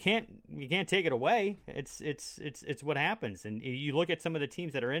that's, you can't take it away. It's what happens. And you look at some of the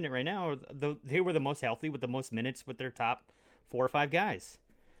teams that are in it right now, they were the most healthy with the most minutes with their top 4 or 5 guys.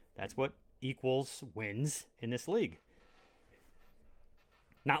 That's what equals wins in this league.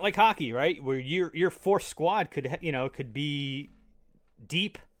 Not like hockey, right? Where your fourth squad could be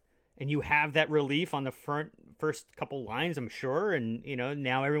deep, and you have that relief on the first couple lines, I'm sure. And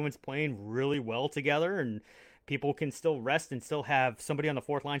now everyone's playing really well together, and people can still rest and still have somebody on the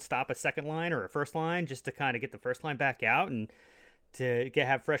fourth line stop a second line or a first line just to kind of get the first line back out and to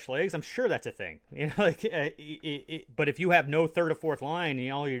have fresh legs. I'm sure that's a thing, but if you have no third or fourth line and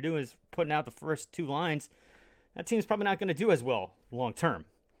all you're doing is putting out the first two lines, that team's probably not going to do as well long term.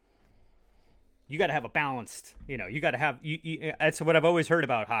 You got to have a balanced, you got to have, that's what I've always heard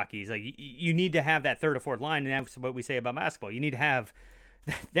about hockey is like, you need to have that third or fourth line. And that's what we say about basketball. You need to have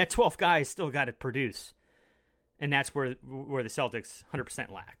that 12th guy still got to produce. And that's where the Celtics 100%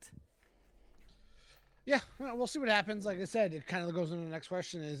 lacked. Yeah, well, we'll see what happens. Like I said, it kind of goes into the next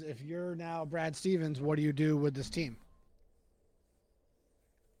question is if you're now Brad Stevens, what do you do with this team?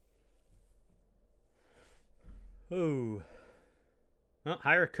 Ooh. Well,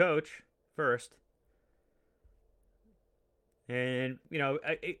 hire a coach first. And,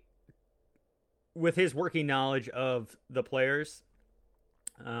 with his working knowledge of the players,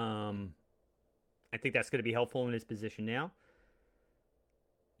 I think that's going to be helpful in his position now.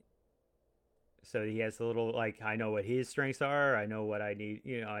 So he has a little, I know what his strengths are. I know what I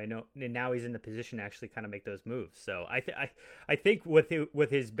need. I know, and now he's in the position to actually kind of make those moves. So I think with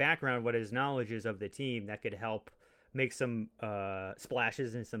his background, what his knowledge is of the team, that could help make some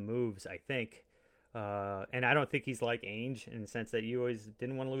splashes and some moves, I think. And I don't think he's like Ainge in the sense that you always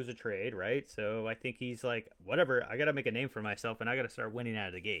didn't want to lose a trade, right? So I think he's like, whatever, I got to make a name for myself and I got to start winning out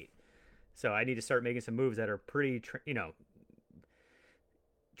of the gate. So I need to start making some moves that are pretty,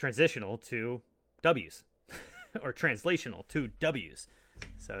 transitional to W's or translational to W's.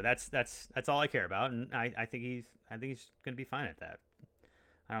 So that's all I care about. And I think he's going to be fine at that.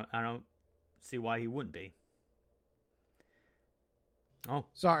 I don't see why he wouldn't be. Oh,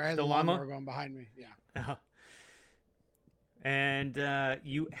 sorry, I had the lawnmower going behind me. Yeah. And I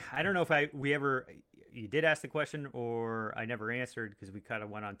don't know if you did ask the question or I never answered because we kind of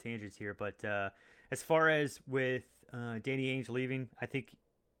went on tangents here. But as far as with Danny Ainge leaving, I think,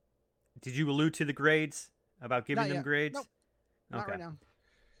 did you allude to the grades about giving them grades? Nope. Not right now.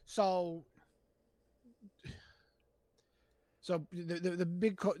 So the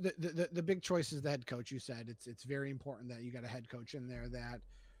big the big choice is the head coach. You said it's very important that you got a head coach in there that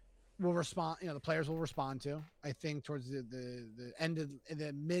will respond. The players will respond to. I think towards the end of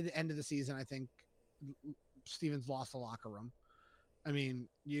the mid end of the season, I think Stevens lost the locker room. I mean,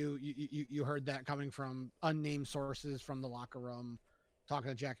 you heard that coming from unnamed sources from the locker room, talking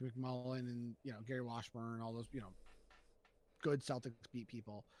to Jackie McMullen and Gary Washburn and all those good Celtics beat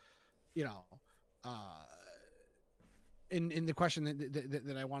people. In the question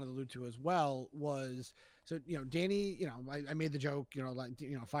that I wanted to allude to as well was, so Danny, I made the joke,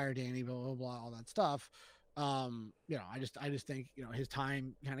 fire Danny, blah blah blah, all that stuff. I just think his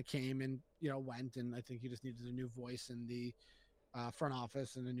time kind of came and went, and I think he just needed a new voice in the front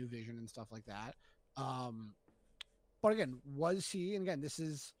office and a new vision and stuff like that. But again, was he? And again, this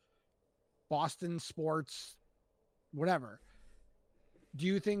is Boston sports, whatever. Do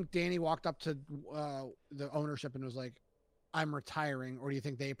you think Danny walked up to the ownership and was like, I'm retiring, or do you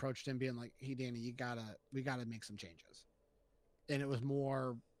think they approached him being like, hey Danny, we gotta make some changes? And it was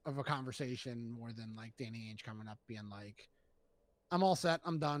more of a conversation more than like Danny Ainge coming up being like, I'm all set,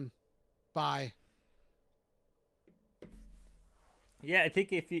 I'm done, bye. Yeah, I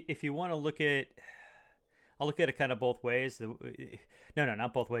think if you want to look at, I'll look at it kind of both ways. No,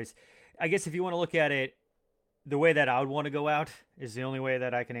 not both ways. I guess if you want to look at it, the way that I would want to go out is the only way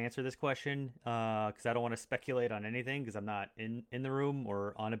that I can answer this question, because I don't want to speculate on anything because I'm not in the room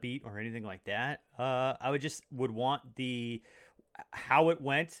or on a beat or anything like that. I would want how it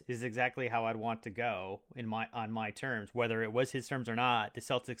went is exactly how I'd want to go on my terms, whether it was his terms or not. The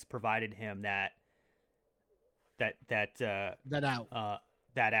Celtics provided him that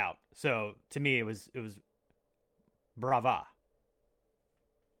out. So to me, it was brava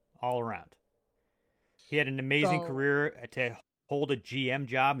all around. He had an amazing career to hold a GM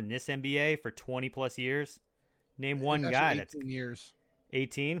job in this NBA for 20 plus years. Name one guy that's 18 years.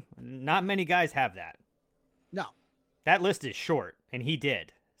 18. Not many guys have that. No. That list is short, and he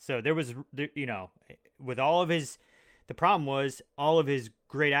did. So there was, with all of his, the problem was all of his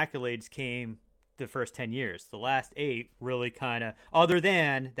great accolades came the first 10 years. The last 8 really kind of, other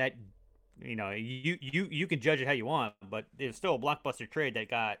than that, you can judge it how you want, but it's still a blockbuster trade that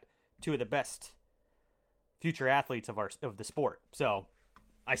got 2 of the best future athletes of the sport. So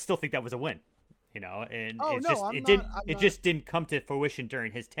I still think that was a win, and it just didn't come to fruition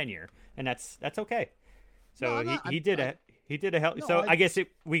during his tenure, and that's okay. So he did a hell. No, so I guess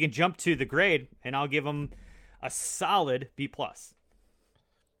we can jump to the grade, and I'll give him a solid B+.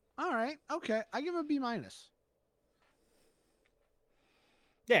 All right. Okay. I give him a B-.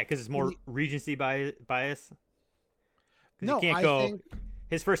 Yeah, because it's more Regency bias. No, you can't I go. think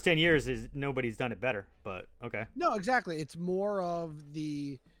His first 10 years is nobody's done it better. But okay. no, exactly. It's more of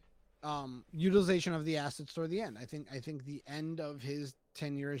the utilization of the assets toward the end. I think the end of his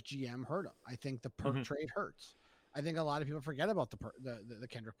tenure as GM hurt him. I think the Perk trade hurts. I think a lot of people forget about the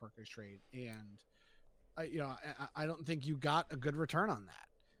Kendrick Perkins trade, and I don't think you got a good return on that.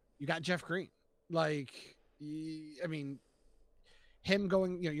 You got Jeff Green. Like, I mean, him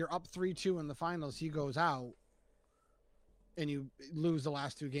going, you're up 3-2 in the finals. He goes out and you lose the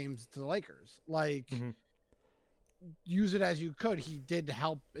last 2 games to the Lakers. Like, use it as you could. He did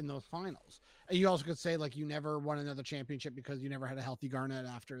help in those finals. And you also could say, like, you never won another championship because you never had a healthy Garnett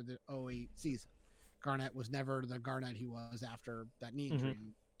after the 2008 season. Garnett was never the Garnett he was after that knee injury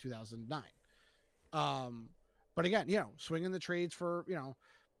in 2009. But again, swinging the trades for,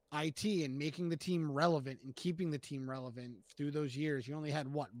 IT and making the team relevant and keeping the team relevant through those years. You only had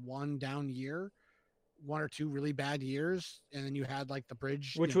one down year, 1 or 2 really bad years, and then you had like the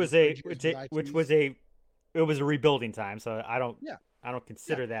bridge, it was a rebuilding time. So I don't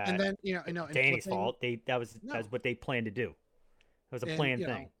consider that. And then Danny's fault. That's what they planned to do. It was a planned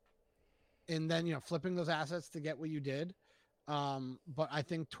thing. And then flipping those assets to get what you did. But I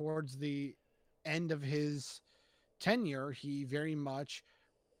think towards the end of his tenure, he very much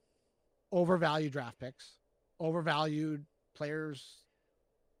overvalued draft picks, overvalued players,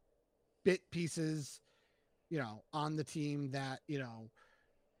 bit pieces, on the team that,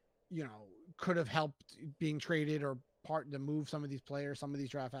 could have helped being traded or part to move some of these players, some of these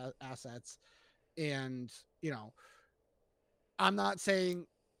draft assets. And, I'm not saying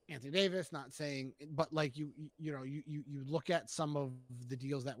Anthony Davis, not saying, but like you look at some of the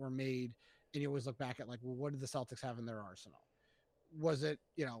deals that were made and you always look back at like, well, what did the Celtics have in their arsenal? Was it,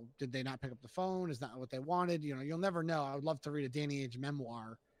 did they not pick up the phone? Is that what they wanted? You'll never know. I would love to read a Danny Ainge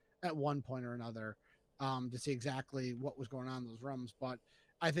memoir at one point or another to see exactly what was going on in those rooms. But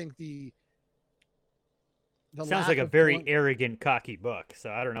I think the sounds like a very arrogant, cocky book.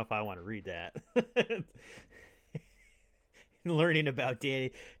 So I don't know if I want to read that. Learning about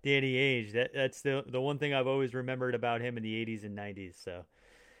Danny Ainge. That's the one thing I've always remembered about him in the 80s and 90s. So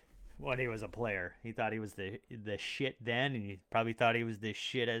when he was a player, he thought he was the shit then, and he probably thought he was the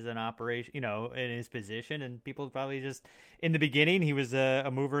shit as an operation, in his position. And people probably just in the beginning he was a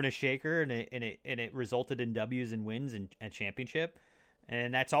mover and a shaker, and it resulted in W's and wins and championship,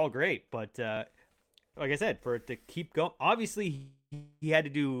 and that's all great. But like I said, for it to keep going, obviously he had to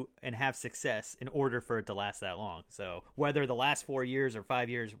do and have success in order for it to last that long. So whether the last 4 years or 5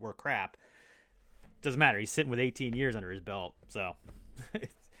 years were crap, doesn't matter. He's sitting with 18 years under his belt, so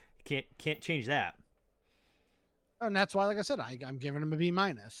can't change that. And that's why, like I said, I'm giving him a B-.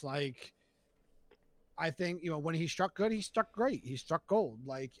 Like, I think when he struck good, he struck great. He struck gold.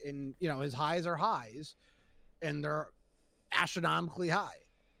 Like, in his highs are highs, and they're astronomically high.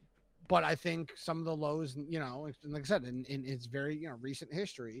 But I think some of the lows, like I said, in his very recent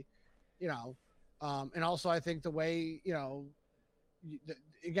history, and also I think the way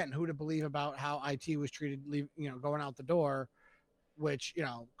again, who to believe about how IT was treated, going out the door, which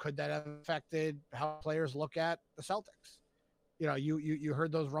could that have affected how players look at the Celtics? You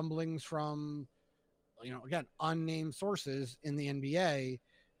heard those rumblings from again, unnamed sources in the NBA,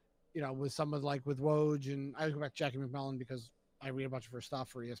 with some of with Woj, and I go back to Jackie McMullen because I read a bunch of her stuff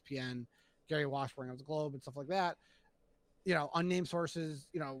for ESPN, Gary Washburn of the Globe and stuff like that. Unnamed sources,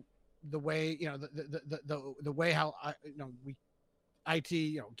 the way, the way how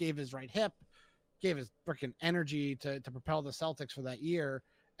IT, gave his right hip, gave his freaking energy to propel the Celtics for that year.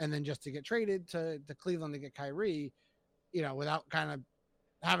 And then just to get traded to Cleveland to get Kyrie, without kind of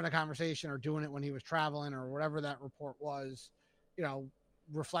having a conversation or doing it when he was traveling or whatever that report was,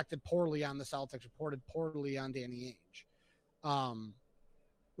 reflected poorly on the Celtics, reported poorly on Danny Ainge.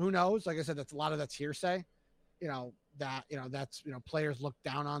 Who knows? Like I said, that's a lot of that's hearsay. That's players look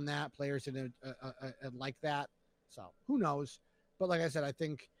down on that. Players didn't like that. So who knows? But like I said, I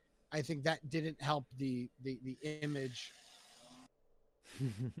think that didn't help the image.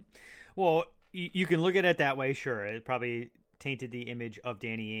 Well, you can look at it that way. Sure, it probably tainted the image of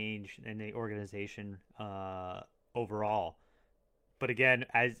Danny Ainge and the organization overall. But again,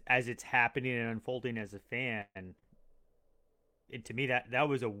 as it's happening and unfolding as a fan, and to me that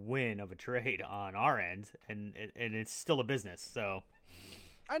was a win of a trade on our end, and it's still a business. So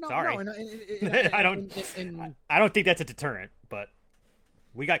I know. Sorry, No, I don't think that's a deterrent. But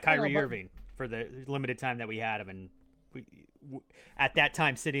we got Kyrie Irving for the limited time that we had him, and at that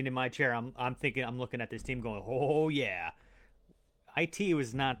time, sitting in my chair, I'm thinking, I'm looking at this team going, oh yeah, IT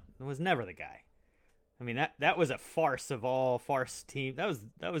was never the guy. I mean, that was a farce of all farce team. That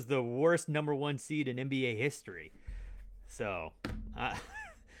was the worst number 1 seed in NBA history. So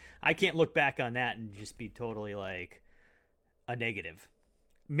I can't look back on that and just be totally like a negative.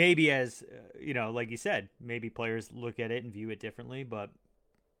 Maybe as, like you said, maybe players look at it and view it differently, but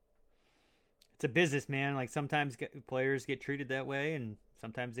it's a business, man. Like sometimes players get treated that way and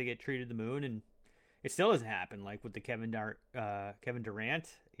sometimes they get treated the moon, and it still doesn't happen. Like with the Kevin Durant,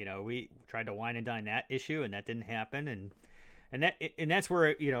 we tried to wine and dine that issue and that didn't happen. And that's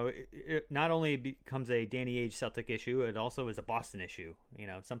where, it not only becomes a Danny Ainge Celtic issue, it also is a Boston issue.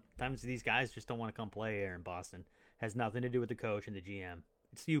 Sometimes these guys just don't want to come play here in Boston. It has nothing to do with the coach and the GM.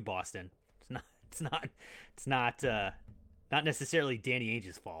 It's you, Boston. It's not necessarily Danny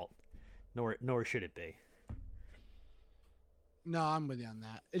Ainge's fault, nor should it be. No, I'm with you on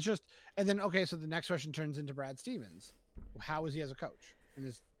that. It's just, and then, okay, so the next question turns into Brad Stevens. How is he as a coach in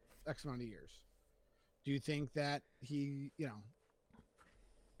his X amount of years? Do you think that he,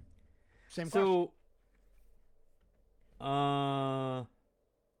 same question? So,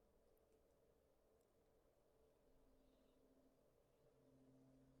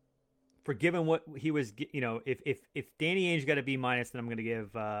 for given what he was, if Danny Ainge got a B minus, then I'm going to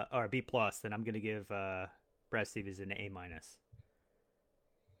give, or a B plus, then I'm going to give Brad Stevens an A minus.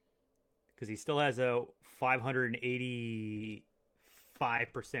 Because he still has a 585%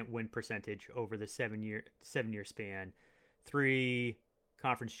 win percentage over the 7 year span, 3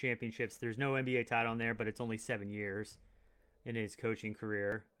 conference championships. There's no NBA title in there, but it's only 7 years in his coaching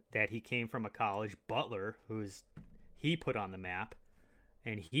career that he came from a college, Butler, he put on the map,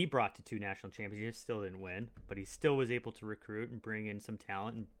 and he brought to 2 national championships. Still didn't win, but he still was able to recruit and bring in some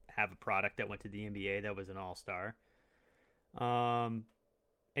talent and have a product that went to the NBA that was an all-star.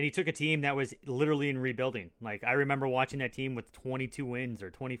 And he took a team that was literally in rebuilding. Like, I remember watching that team with 22 wins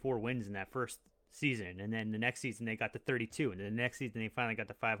or 24 wins in that first season. And then the next season they got to 32. And then the next season they finally got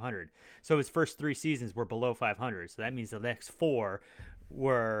to 500. So his first 3 seasons were below 500. So that means the next 4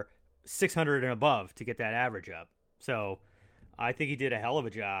 were 600 and above to get that average up. So I think he did a hell of a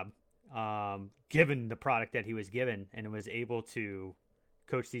job, given the product that he was given, and was able to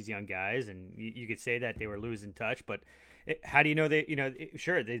coach these young guys. And you could say that they were losing touch, but how do you know they,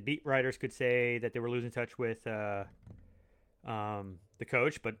 sure, the beat writers could say that they were losing touch with the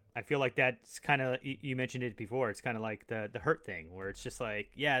coach, but I feel like that's kind of, you mentioned it before, it's kind of like the hurt thing, where it's just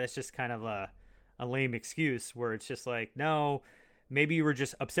like, yeah, that's just kind of a lame excuse, where it's just like, no, maybe you were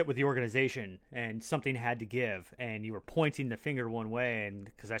just upset with the organization and something had to give, and you were pointing the finger one way, and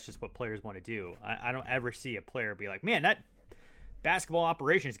because that's just what players want to do. I don't ever see a player be like, man, that basketball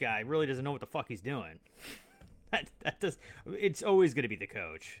operations guy really doesn't know what the fuck he's doing. It's always going to be the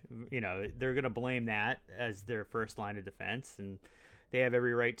coach. They're going to blame that as their first line of defense, and they have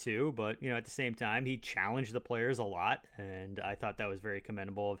every right to. But at the same time, he challenged the players a lot, and I thought that was very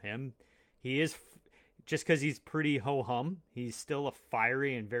commendable of him. He is, just because he's pretty ho-hum, he's still a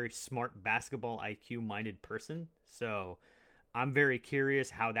fiery and very smart basketball IQ-minded person. So I'm very curious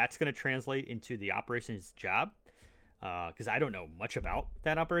how that's going to translate into the operations job, because I don't know much about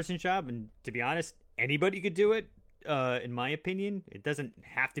that operations job, and to be honest, anybody could do it, in my opinion. It doesn't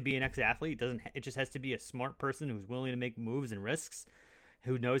have to be an ex-athlete. It just has to be a smart person who's willing to make moves and risks,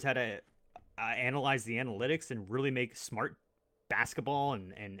 who knows how to analyze the analytics and really make smart basketball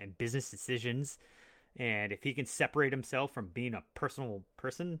and business decisions. And if he can separate himself from being a personal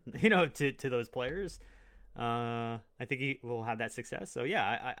person, to those players, I think he will have that success. So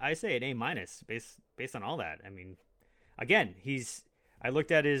yeah, I say an A minus based on all that. I mean, again, I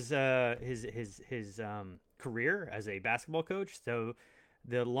looked at his career as a basketball coach. So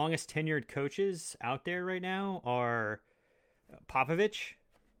the longest tenured coaches out there right now are Popovich,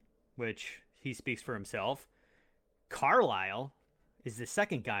 which he speaks for himself. Carlisle is the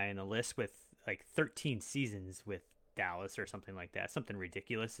second guy on the list with like 13 seasons with Dallas or something like that. Something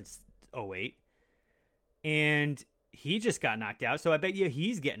ridiculous. It's 2008. And he just got knocked out. So I bet you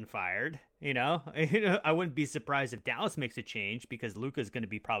he's getting fired. I wouldn't be surprised if Dallas makes a change, because Luka's going to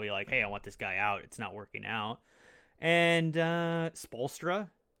be probably like, hey, I want this guy out. It's not working out. And Spoelstra,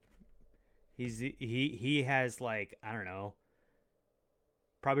 he has, like, I don't know,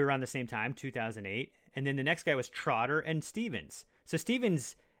 probably around the same time, 2008. And then the next guy was Trotter and Stevens. So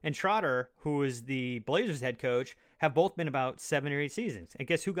Stevens and Trotter, who is the Blazers head coach, have both been about 7 or 8 seasons. And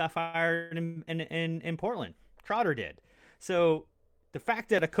guess who got fired in Portland? Trotter did. So the fact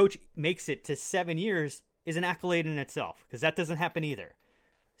that a coach makes it to 7 years is an accolade in itself, because that doesn't happen either.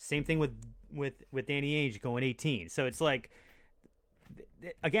 Same thing with Danny Ainge going 18. So it's like,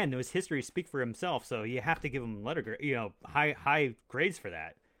 again, those histories speak for himself. So you have to give him high grades for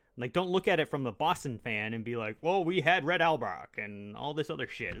that. Like, don't look at it from the Boston fan and be like, well, we had Red Auerbach and all this other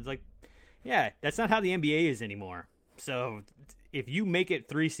shit. It's like, yeah, that's not how the NBA is anymore. So if you make it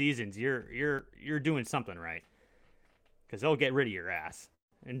 3 seasons, you're doing something right, because they'll get rid of your ass.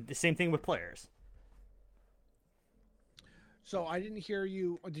 And the same thing with players. So I didn't hear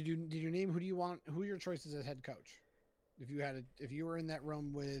you. Did you name who are your choices as head coach? If you were in that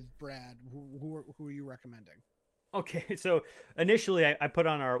room with Brad, who are you recommending? Okay, so initially I put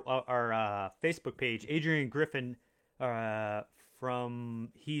on our Facebook page Adrian Griffin,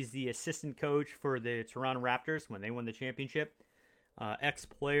 he's the assistant coach for the Toronto Raptors when they won the championship.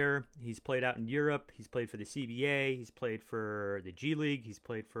 Ex-player, he's played out in Europe, he's played for the CBA, he's played for the G League, he's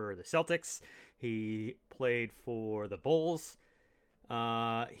played for the Celtics, he played for the Bulls.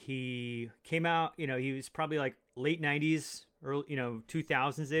 He came out, he was probably like late 90s, early,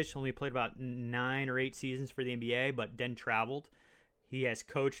 2000s-ish, only played about 9 or 8 seasons for the NBA, but then traveled. He has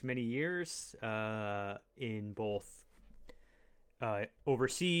coached many years in both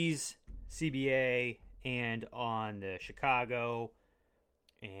overseas, CBA, and on the Chicago,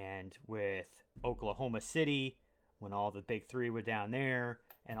 and with Oklahoma City when all the big 3 were down there,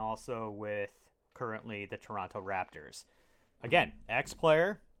 and also with currently the Toronto Raptors. Again,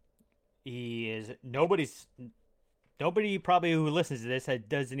 ex-player. He is nobody probably who listens to this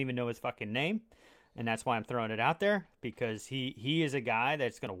doesn't even know his fucking name, and that's why I'm throwing it out there, because he is a guy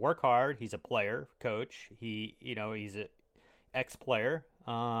that's going to work hard. He's a player coach. He's a ex-player.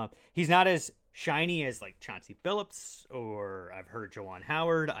 He's not as shiny as like Chauncey Billups, or I've heard Juwan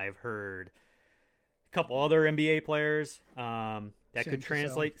Howard. I've heard a couple other NBA players that could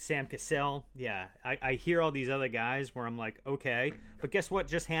translate. Sam Cassell. Yeah, I hear all these other guys where I'm like, okay, but guess what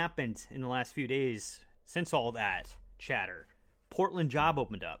just happened in the last few days since all that chatter? Portland job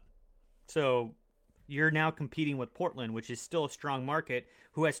opened up. So you're now competing with Portland, which is still a strong market,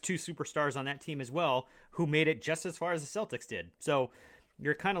 who has 2 superstars on that team as well, who made it just as far as the Celtics did. So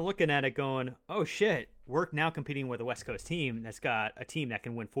you're kind of looking at it going, oh shit, we're now competing with a West Coast team that's got a team that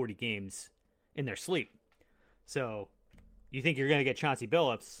can win 40 games in their sleep. So you think you're going to get Chauncey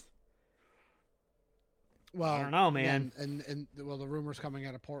Billups? Well, I don't know, man. And the rumors coming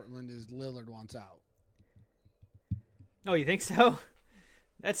out of Portland is Lillard wants out. Oh, you think so?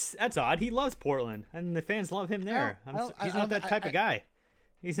 That's odd. He loves Portland, and the fans love him there. He's not that type of guy.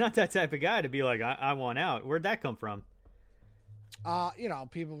 He's not that type of guy to be like, I want out. Where'd that come from?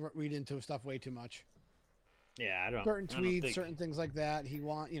 People read into stuff way too much. Yeah, I don't. Certain tweets, certain things like that.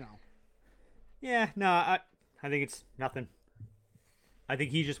 Yeah, no, I think it's nothing. I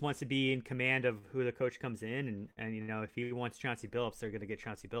think he just wants to be in command of who the coach comes in, and if he wants Chauncey Billups, they're going to get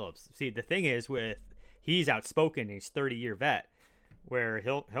Chauncey Billups. See, the thing is he's outspoken. He's 30-year vet, where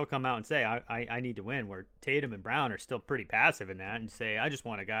he'll come out and say, I need to win. Where Tatum and Brown are still pretty passive in that, and say, I just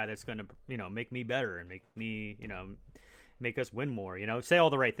want a guy that's going to make me better and make me make us win more. Say all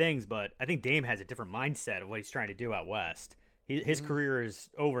the right things. But I think Dame has a different mindset of what he's trying to do out west. His career is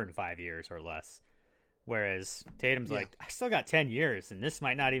over in 5 years or less. Whereas Tatum's like, I still got 10 years, and this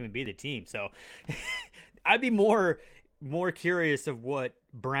might not even be the team. So I'd be more curious of what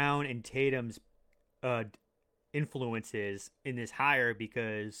Brown and Tatum's influence is in this hire,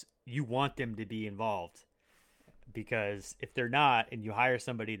 because you want them to be involved. Because if they're not, and you hire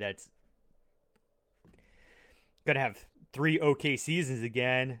somebody that's going to have 3 okay seasons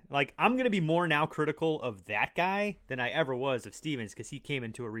again, like, I'm going to be more now critical of that guy than I ever was of Stevens, because he came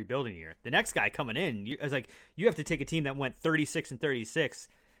into a rebuilding year. The next guy coming in, you have to take a team that went 36-36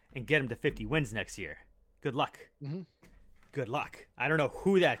 and get them to 50 wins next year. Good luck. Mm-hmm. Good luck. I don't know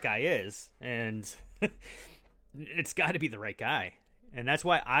who that guy is, and it's got to be the right guy. And that's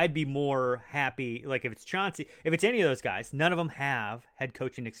why I'd be more happy, like, if it's Chauncey, if it's any of those guys, none of them have head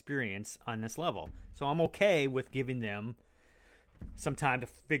coaching experience on this level. So I'm okay with giving them some time to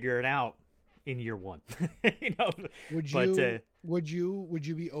figure it out in year 1. Would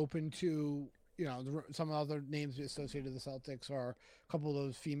you be open to, some other names associated with the Celtics, or a couple of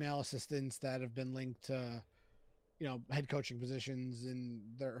those female assistants that have been linked to, head coaching positions, and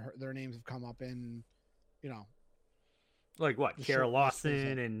their names have come up in, like what? Kara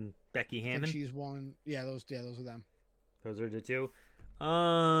Lawson and Becky Hammond. She's one. Yeah, those are them. Those are the 2.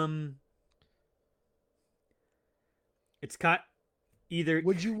 It's got either.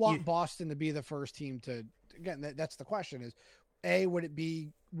 Would you want Boston to be the first team to? Again, that's the question. Is would it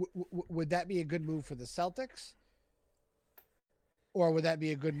be? Would that be a good move for the Celtics, or would that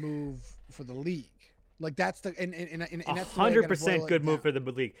be a good move for the league? Like, that's the and that's 100% good move for the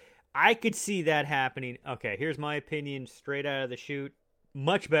league. I could see that happening. Okay, here's my opinion straight out of the chute.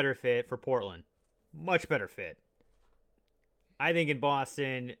 Much better fit for Portland. Much better fit. I think in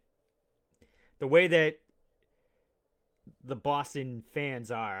Boston, the way that the Boston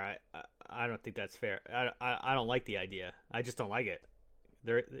fans are, I don't think that's fair. I don't like the idea. I just don't like it.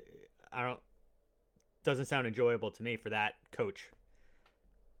 Doesn't sound enjoyable to me for that coach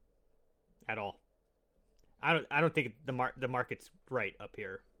at all. I don't think the market's right up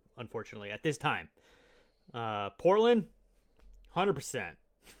here, unfortunately, at this time. Portland, 100%.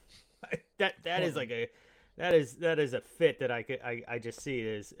 That is like that is a fit that I just see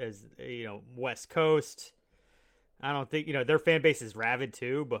as West Coast. I don't think their fan base is rabid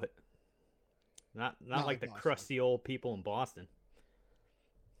too, but not like the Boston. Crusty old people in Boston.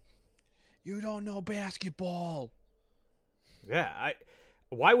 You don't know basketball. Yeah,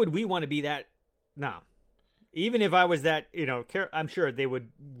 why would we want to be that? No. Even if I was that, I'm sure they would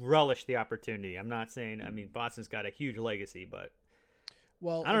relish the opportunity. I'm not saying, Boston's got a huge legacy, but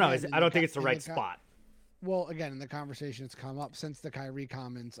I don't know. I don't think it's the right spot. Well, again, in the conversation that's come up since the Kyrie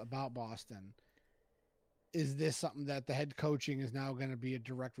comments about Boston, is this something that the head coaching is now going to be a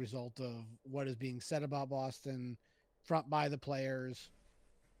direct result of what is being said about Boston by the players?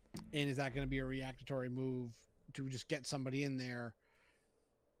 And is that going to be a reactionary move to just get somebody in there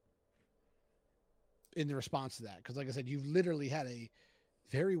in the response to that? Because like I said, you've literally had a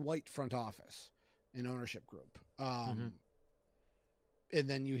very white front office and ownership group. And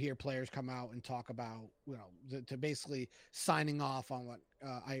then you hear players come out and talk about, to basically signing off on what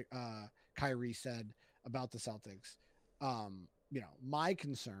Kyrie said about the Celtics. My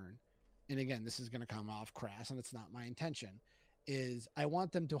concern, and again, this is going to come off crass and it's not my intention, is I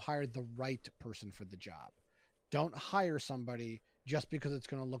want them to hire the right person for the job. Don't hire somebody just because it's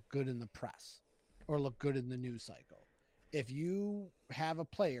going to look good in the press or look good in the news cycle. If you have a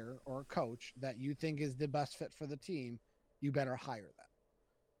player or a coach that you think is the best fit for the team, you better hire them.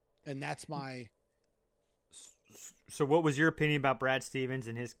 And that's my... So what was your opinion about Brad Stevens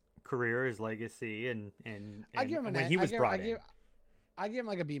and his career, his legacy, and I give him when he was brought in? I give him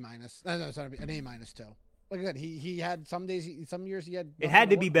like a B-. No, sorry, an A- too. Like I said, he had some days, some years he had. It had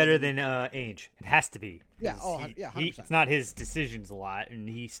to be better than Ainge. It has to be. Yeah. 100%. It's not his decisions a lot, and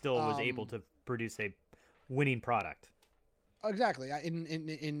he still was able to produce a winning product. Exactly.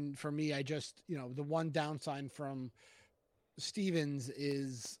 In for me, I just the one downside from Stevens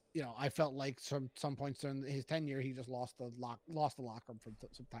is I felt like some points during his tenure he just lost the locker room from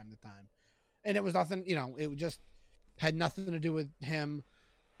time to time, and it was nothing. It just had nothing to do with him.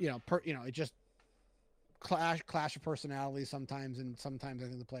 It just. Clash of personalities sometimes, and sometimes I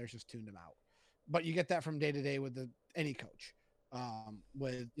think the players just tuned him out. But you get that from day to day with any coach,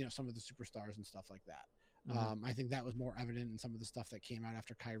 with some of the superstars and stuff like that. I think that was more evident in some of the stuff that came out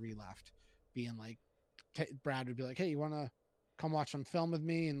after Kyrie left, being like, Brad would be like, "Hey, you want to come watch some film with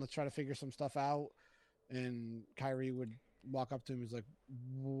me and let's try to figure some stuff out?" And Kyrie would walk up to him and was like,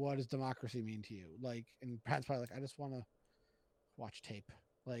 "What does democracy mean to you?" And Brad's probably like, "I just want to watch tape."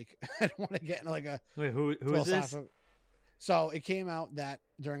 I don't want to get in like a... Wait, who is this? So it came out that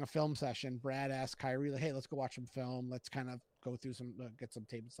during a film session, Brad asked Kyrie, "Hey, let's go watch some film. Let's kind of go through get some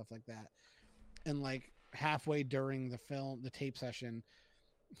tape and stuff like that." And halfway during the tape session,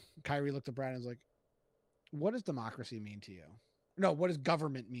 Kyrie looked at Brad and was like, "What does democracy mean to you? No, what does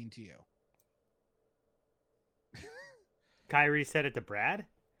government mean to you?" Kyrie said it to Brad?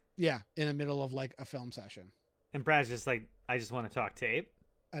 Yeah, in the middle of a film session. And Brad's just like, "I just want to talk tape.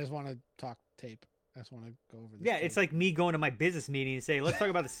 I just want to talk tape. I just want to go over this." Yeah, tape. It's like me going to my business meeting and say, "Let's talk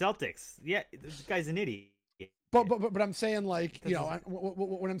about the Celtics." Yeah, this guy's an idiot. But I'm saying when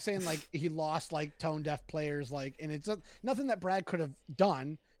I'm saying he lost tone deaf players and it's nothing that Brad could have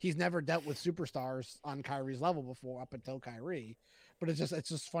done. He's never dealt with superstars on Kyrie's level before up until Kyrie. But it's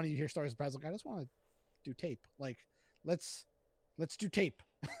just funny you hear stories. Brad's like, "I just want to do tape. Let's do tape."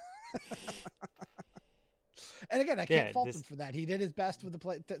 And again, I can't fault him for that. He did his best with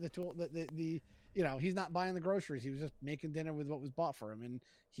the tool, he's not buying the groceries. He was just making dinner with what was bought for him. And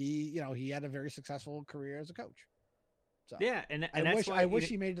he had a very successful career as a coach. So yeah. And I wish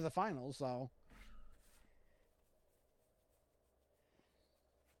he made it to the finals. So.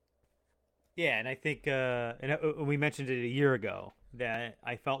 Yeah. And I think, we mentioned it a year ago that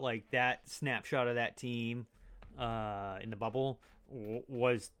I felt like that snapshot of that team, in the bubble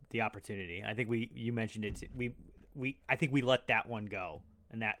was the opportunity. I think you mentioned it. I think we let that one go,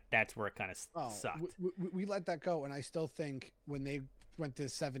 and that's where it kind of sucked. We let that go, and I still think when they went to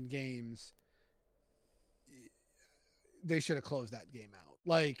 7 games, they should have closed that game out.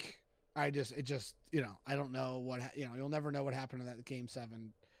 I don't know what you'll never know what happened in that game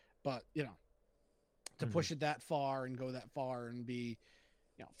 7, but to push it that far and go that far and be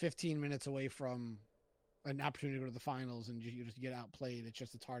 15 minutes away from an opportunity to go to the finals and you just get outplayed.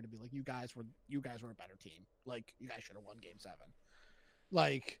 It's hard to be like, you guys were a better team. You guys should have won game 7.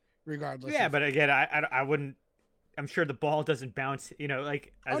 regardless. Yeah, but again, I wouldn't. I'm sure the ball doesn't bounce.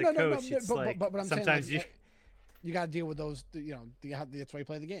 Like as a coach, it's like but I'm sometimes saying, like, you got to deal with those. That's why you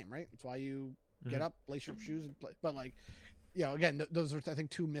play the game, right? That's why you get up, lace your shoes, and play. But like, again, those are I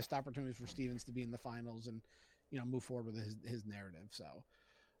think 2 missed opportunities for Stevens to be in the finals and move forward with his narrative. So,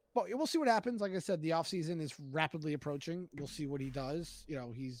 but we'll see what happens. Like I said, the offseason is rapidly approaching. We'll see what he does.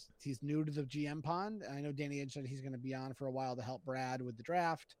 He's new to the GM pond. I know Danny Edge said he's going to be on for a while to help Brad with the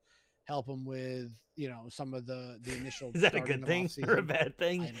draft, help him with some of the initial. Is that a good thing or a bad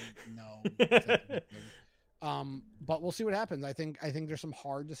thing? I don't know. But we'll see what happens. I think there's some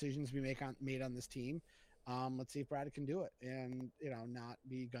hard decisions to be made on this team. Let's see if Brad can do it and not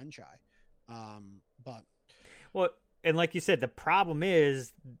be gun shy. But and like you said, the problem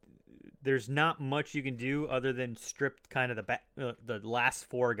is there's not much you can do other than strip kind of the last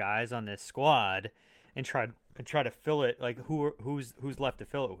 4 guys on this squad and try to fill it. Like who's left to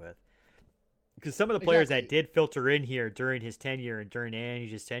fill it with? Because some of the players that did filter in here during his tenure and during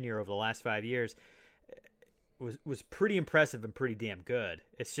Ange's tenure over the last 5 years was pretty impressive and pretty damn good.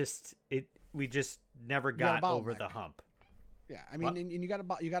 It's just we just never got over the hump. Yeah, I mean, and you got a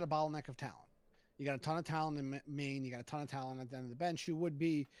bottleneck of talent. You got a ton of talent in Maine. You got a ton of talent at the end of the bench who would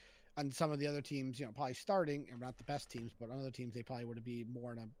be on some of the other teams, probably starting, and not the best teams, but on other teams they probably would be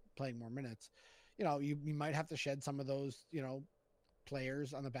more playing more minutes. You might have to shed some of those,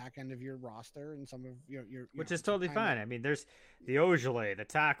 players on the back end of your roster and some of your which is totally fine. I mean, there's the Ojale, the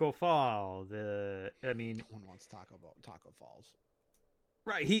Taco Fall, no one wants Taco Falls.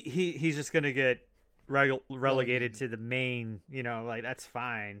 Right. He's just gonna get relegated to the main. That's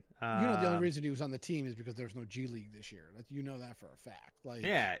fine. The only reason he was on the team is because there's no G League this year. You know that for a fact. Like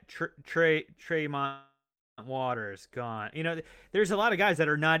Tremont Waters gone. There's a lot of guys that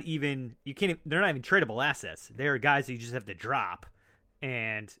are not even they're not even tradable assets. They're guys that you just have to drop.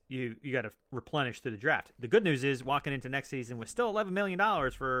 And you got to replenish through the draft. The good news is walking into next season with still $11 million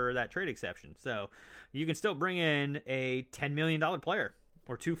for that trade exception. So you can still bring in a $10 million player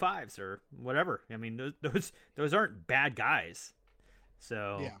or 2 5s or whatever. I mean, those aren't bad guys.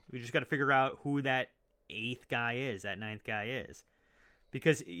 So we just got to figure out who that 8th guy is, that 9th guy is.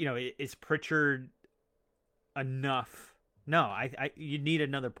 Because, is Pritchard enough? No, you need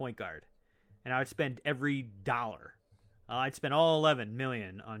another point guard. And I would spend every dollar. I'd spend all $11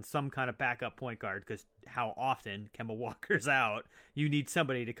 million on some kind of backup point guard because how often Kemba Walker's out, you need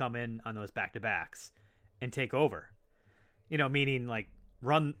somebody to come in on those back-to-backs and take over. Meaning like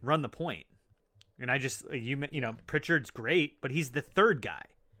run the point. And I just Pritchard's great, but he's the 3rd guy.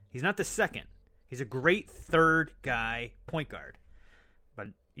 He's not the 2nd. He's a great 3rd guy point guard. But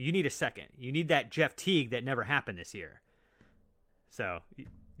you need a 2nd. You need that Jeff Teague that never happened this year. So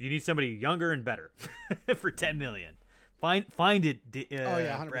you need somebody younger and better for $10 million. Find it,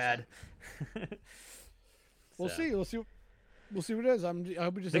 Brad. We'll see what it is. I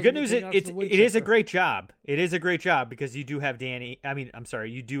hope it just the good news is it is a great job. It is a great job because you do have Danny.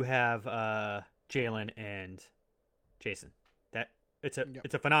 You do have Jalen and Jason. It's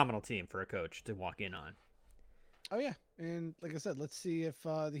a phenomenal team for a coach to walk in on. Oh yeah, and like I said, let's see if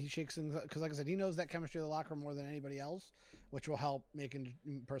he shakes things up because, like I said, he knows that chemistry of the locker room more than anybody else, which will help making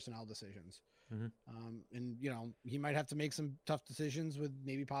personnel decisions. Mm-hmm. And he might have to make some tough decisions with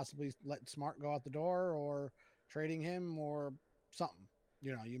maybe possibly letting Smart go out the door or trading him or something.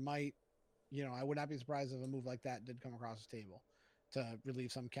 You might, I would not be surprised if a move like that did come across the table to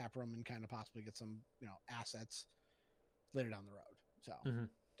relieve some cap room and kind of possibly get some, assets later down the road. So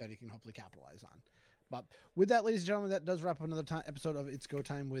that he can hopefully capitalize on. But with that, ladies and gentlemen, that does wrap up another episode of It's Go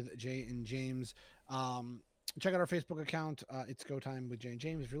Time with Jay and James. Check out our Facebook account. It's Go Time with Jay and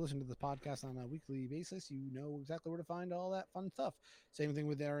James. If you're listening to the podcast on a weekly basis, you know exactly where to find all that fun stuff. Same thing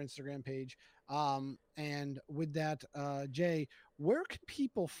with our Instagram page. And with that, Jay, where can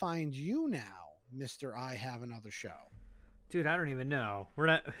people find you now, Mr. I Have Another Show? Dude, I don't even know. We're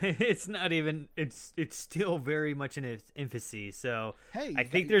not. It's not even. It's still very much in its infancy. So hey, I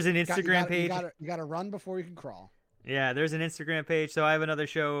think there's an Instagram page. You got to run before you can crawl. Yeah, there's an Instagram page. So I have another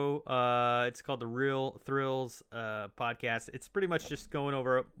show. It's called the Real Thrills podcast. It's pretty much just going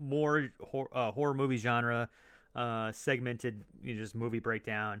over more horror movie genre, segmented, just movie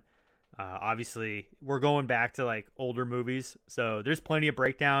breakdown. Obviously, we're going back to like older movies, so there's plenty of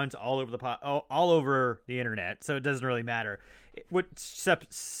breakdowns all over all over the internet. So it doesn't really matter. What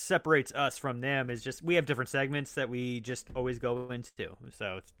separates us from them is just we have different segments that we just always go into.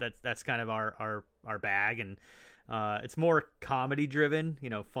 So that's kind of our bag, and it's more comedy driven,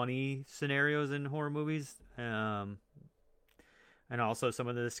 funny scenarios in horror movies, and also some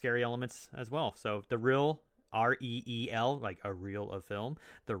of the scary elements as well. So the Real REEL, like a reel of film,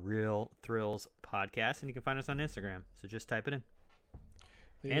 the Real Thrills Podcast, and you can find us on Instagram. So just type it in.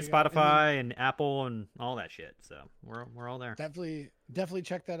 And Spotify and Apple and all that shit. So we're all there. Definitely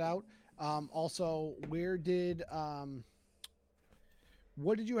check that out. Also,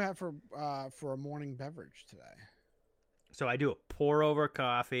 what did you have for a morning beverage today? So I do a pour over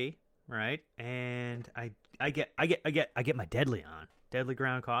coffee, right? And I get my Deadly on. Deadly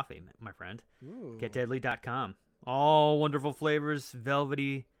ground coffee, my friend. Ooh. GetDeadly.com. All wonderful flavors,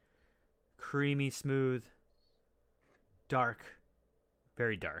 velvety, creamy, smooth, dark,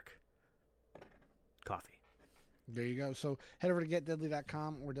 very dark coffee. There you go. So head over to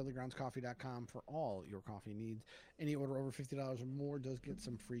getdeadly.com or deadlygroundscoffee.com for all your coffee needs. Any order over $50 or more does get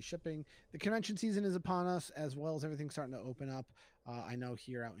some free shipping. The convention season is upon us, as well as everything starting to open up. I know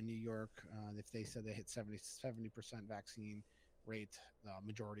here out in New York, if they said they hit 70% vaccine rate,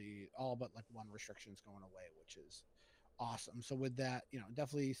 majority, all but like one restriction is going away, which is awesome. So with that,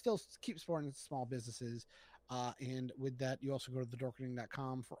 definitely still keep supporting small businesses. And with that, you also go to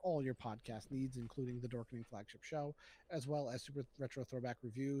thedorkening.com for all your podcast needs, including the Dorkening flagship show, as well as Super Retro Throwback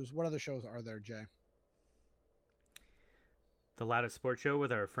Reviews. What other shows are there, Jay? The Loudest Sports Show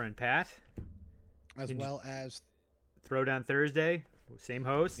with our friend Pat. As well as Throwdown Thursday, same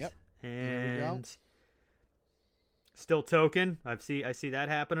host. Yep. And there we go. Still Token. I see that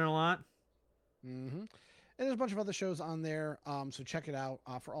happening a lot. Mm-hmm. And there's a bunch of other shows on there, so check it out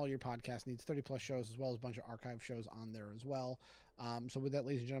for all your podcast needs. 30-plus shows, as well as a bunch of archive shows on there as well. So with that,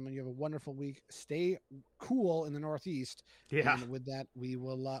 ladies and gentlemen, you have a wonderful week. Stay cool in the Northeast. Yeah. And with that,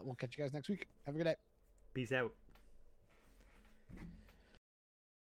 we'll catch you guys next week. Have a good day. Peace out.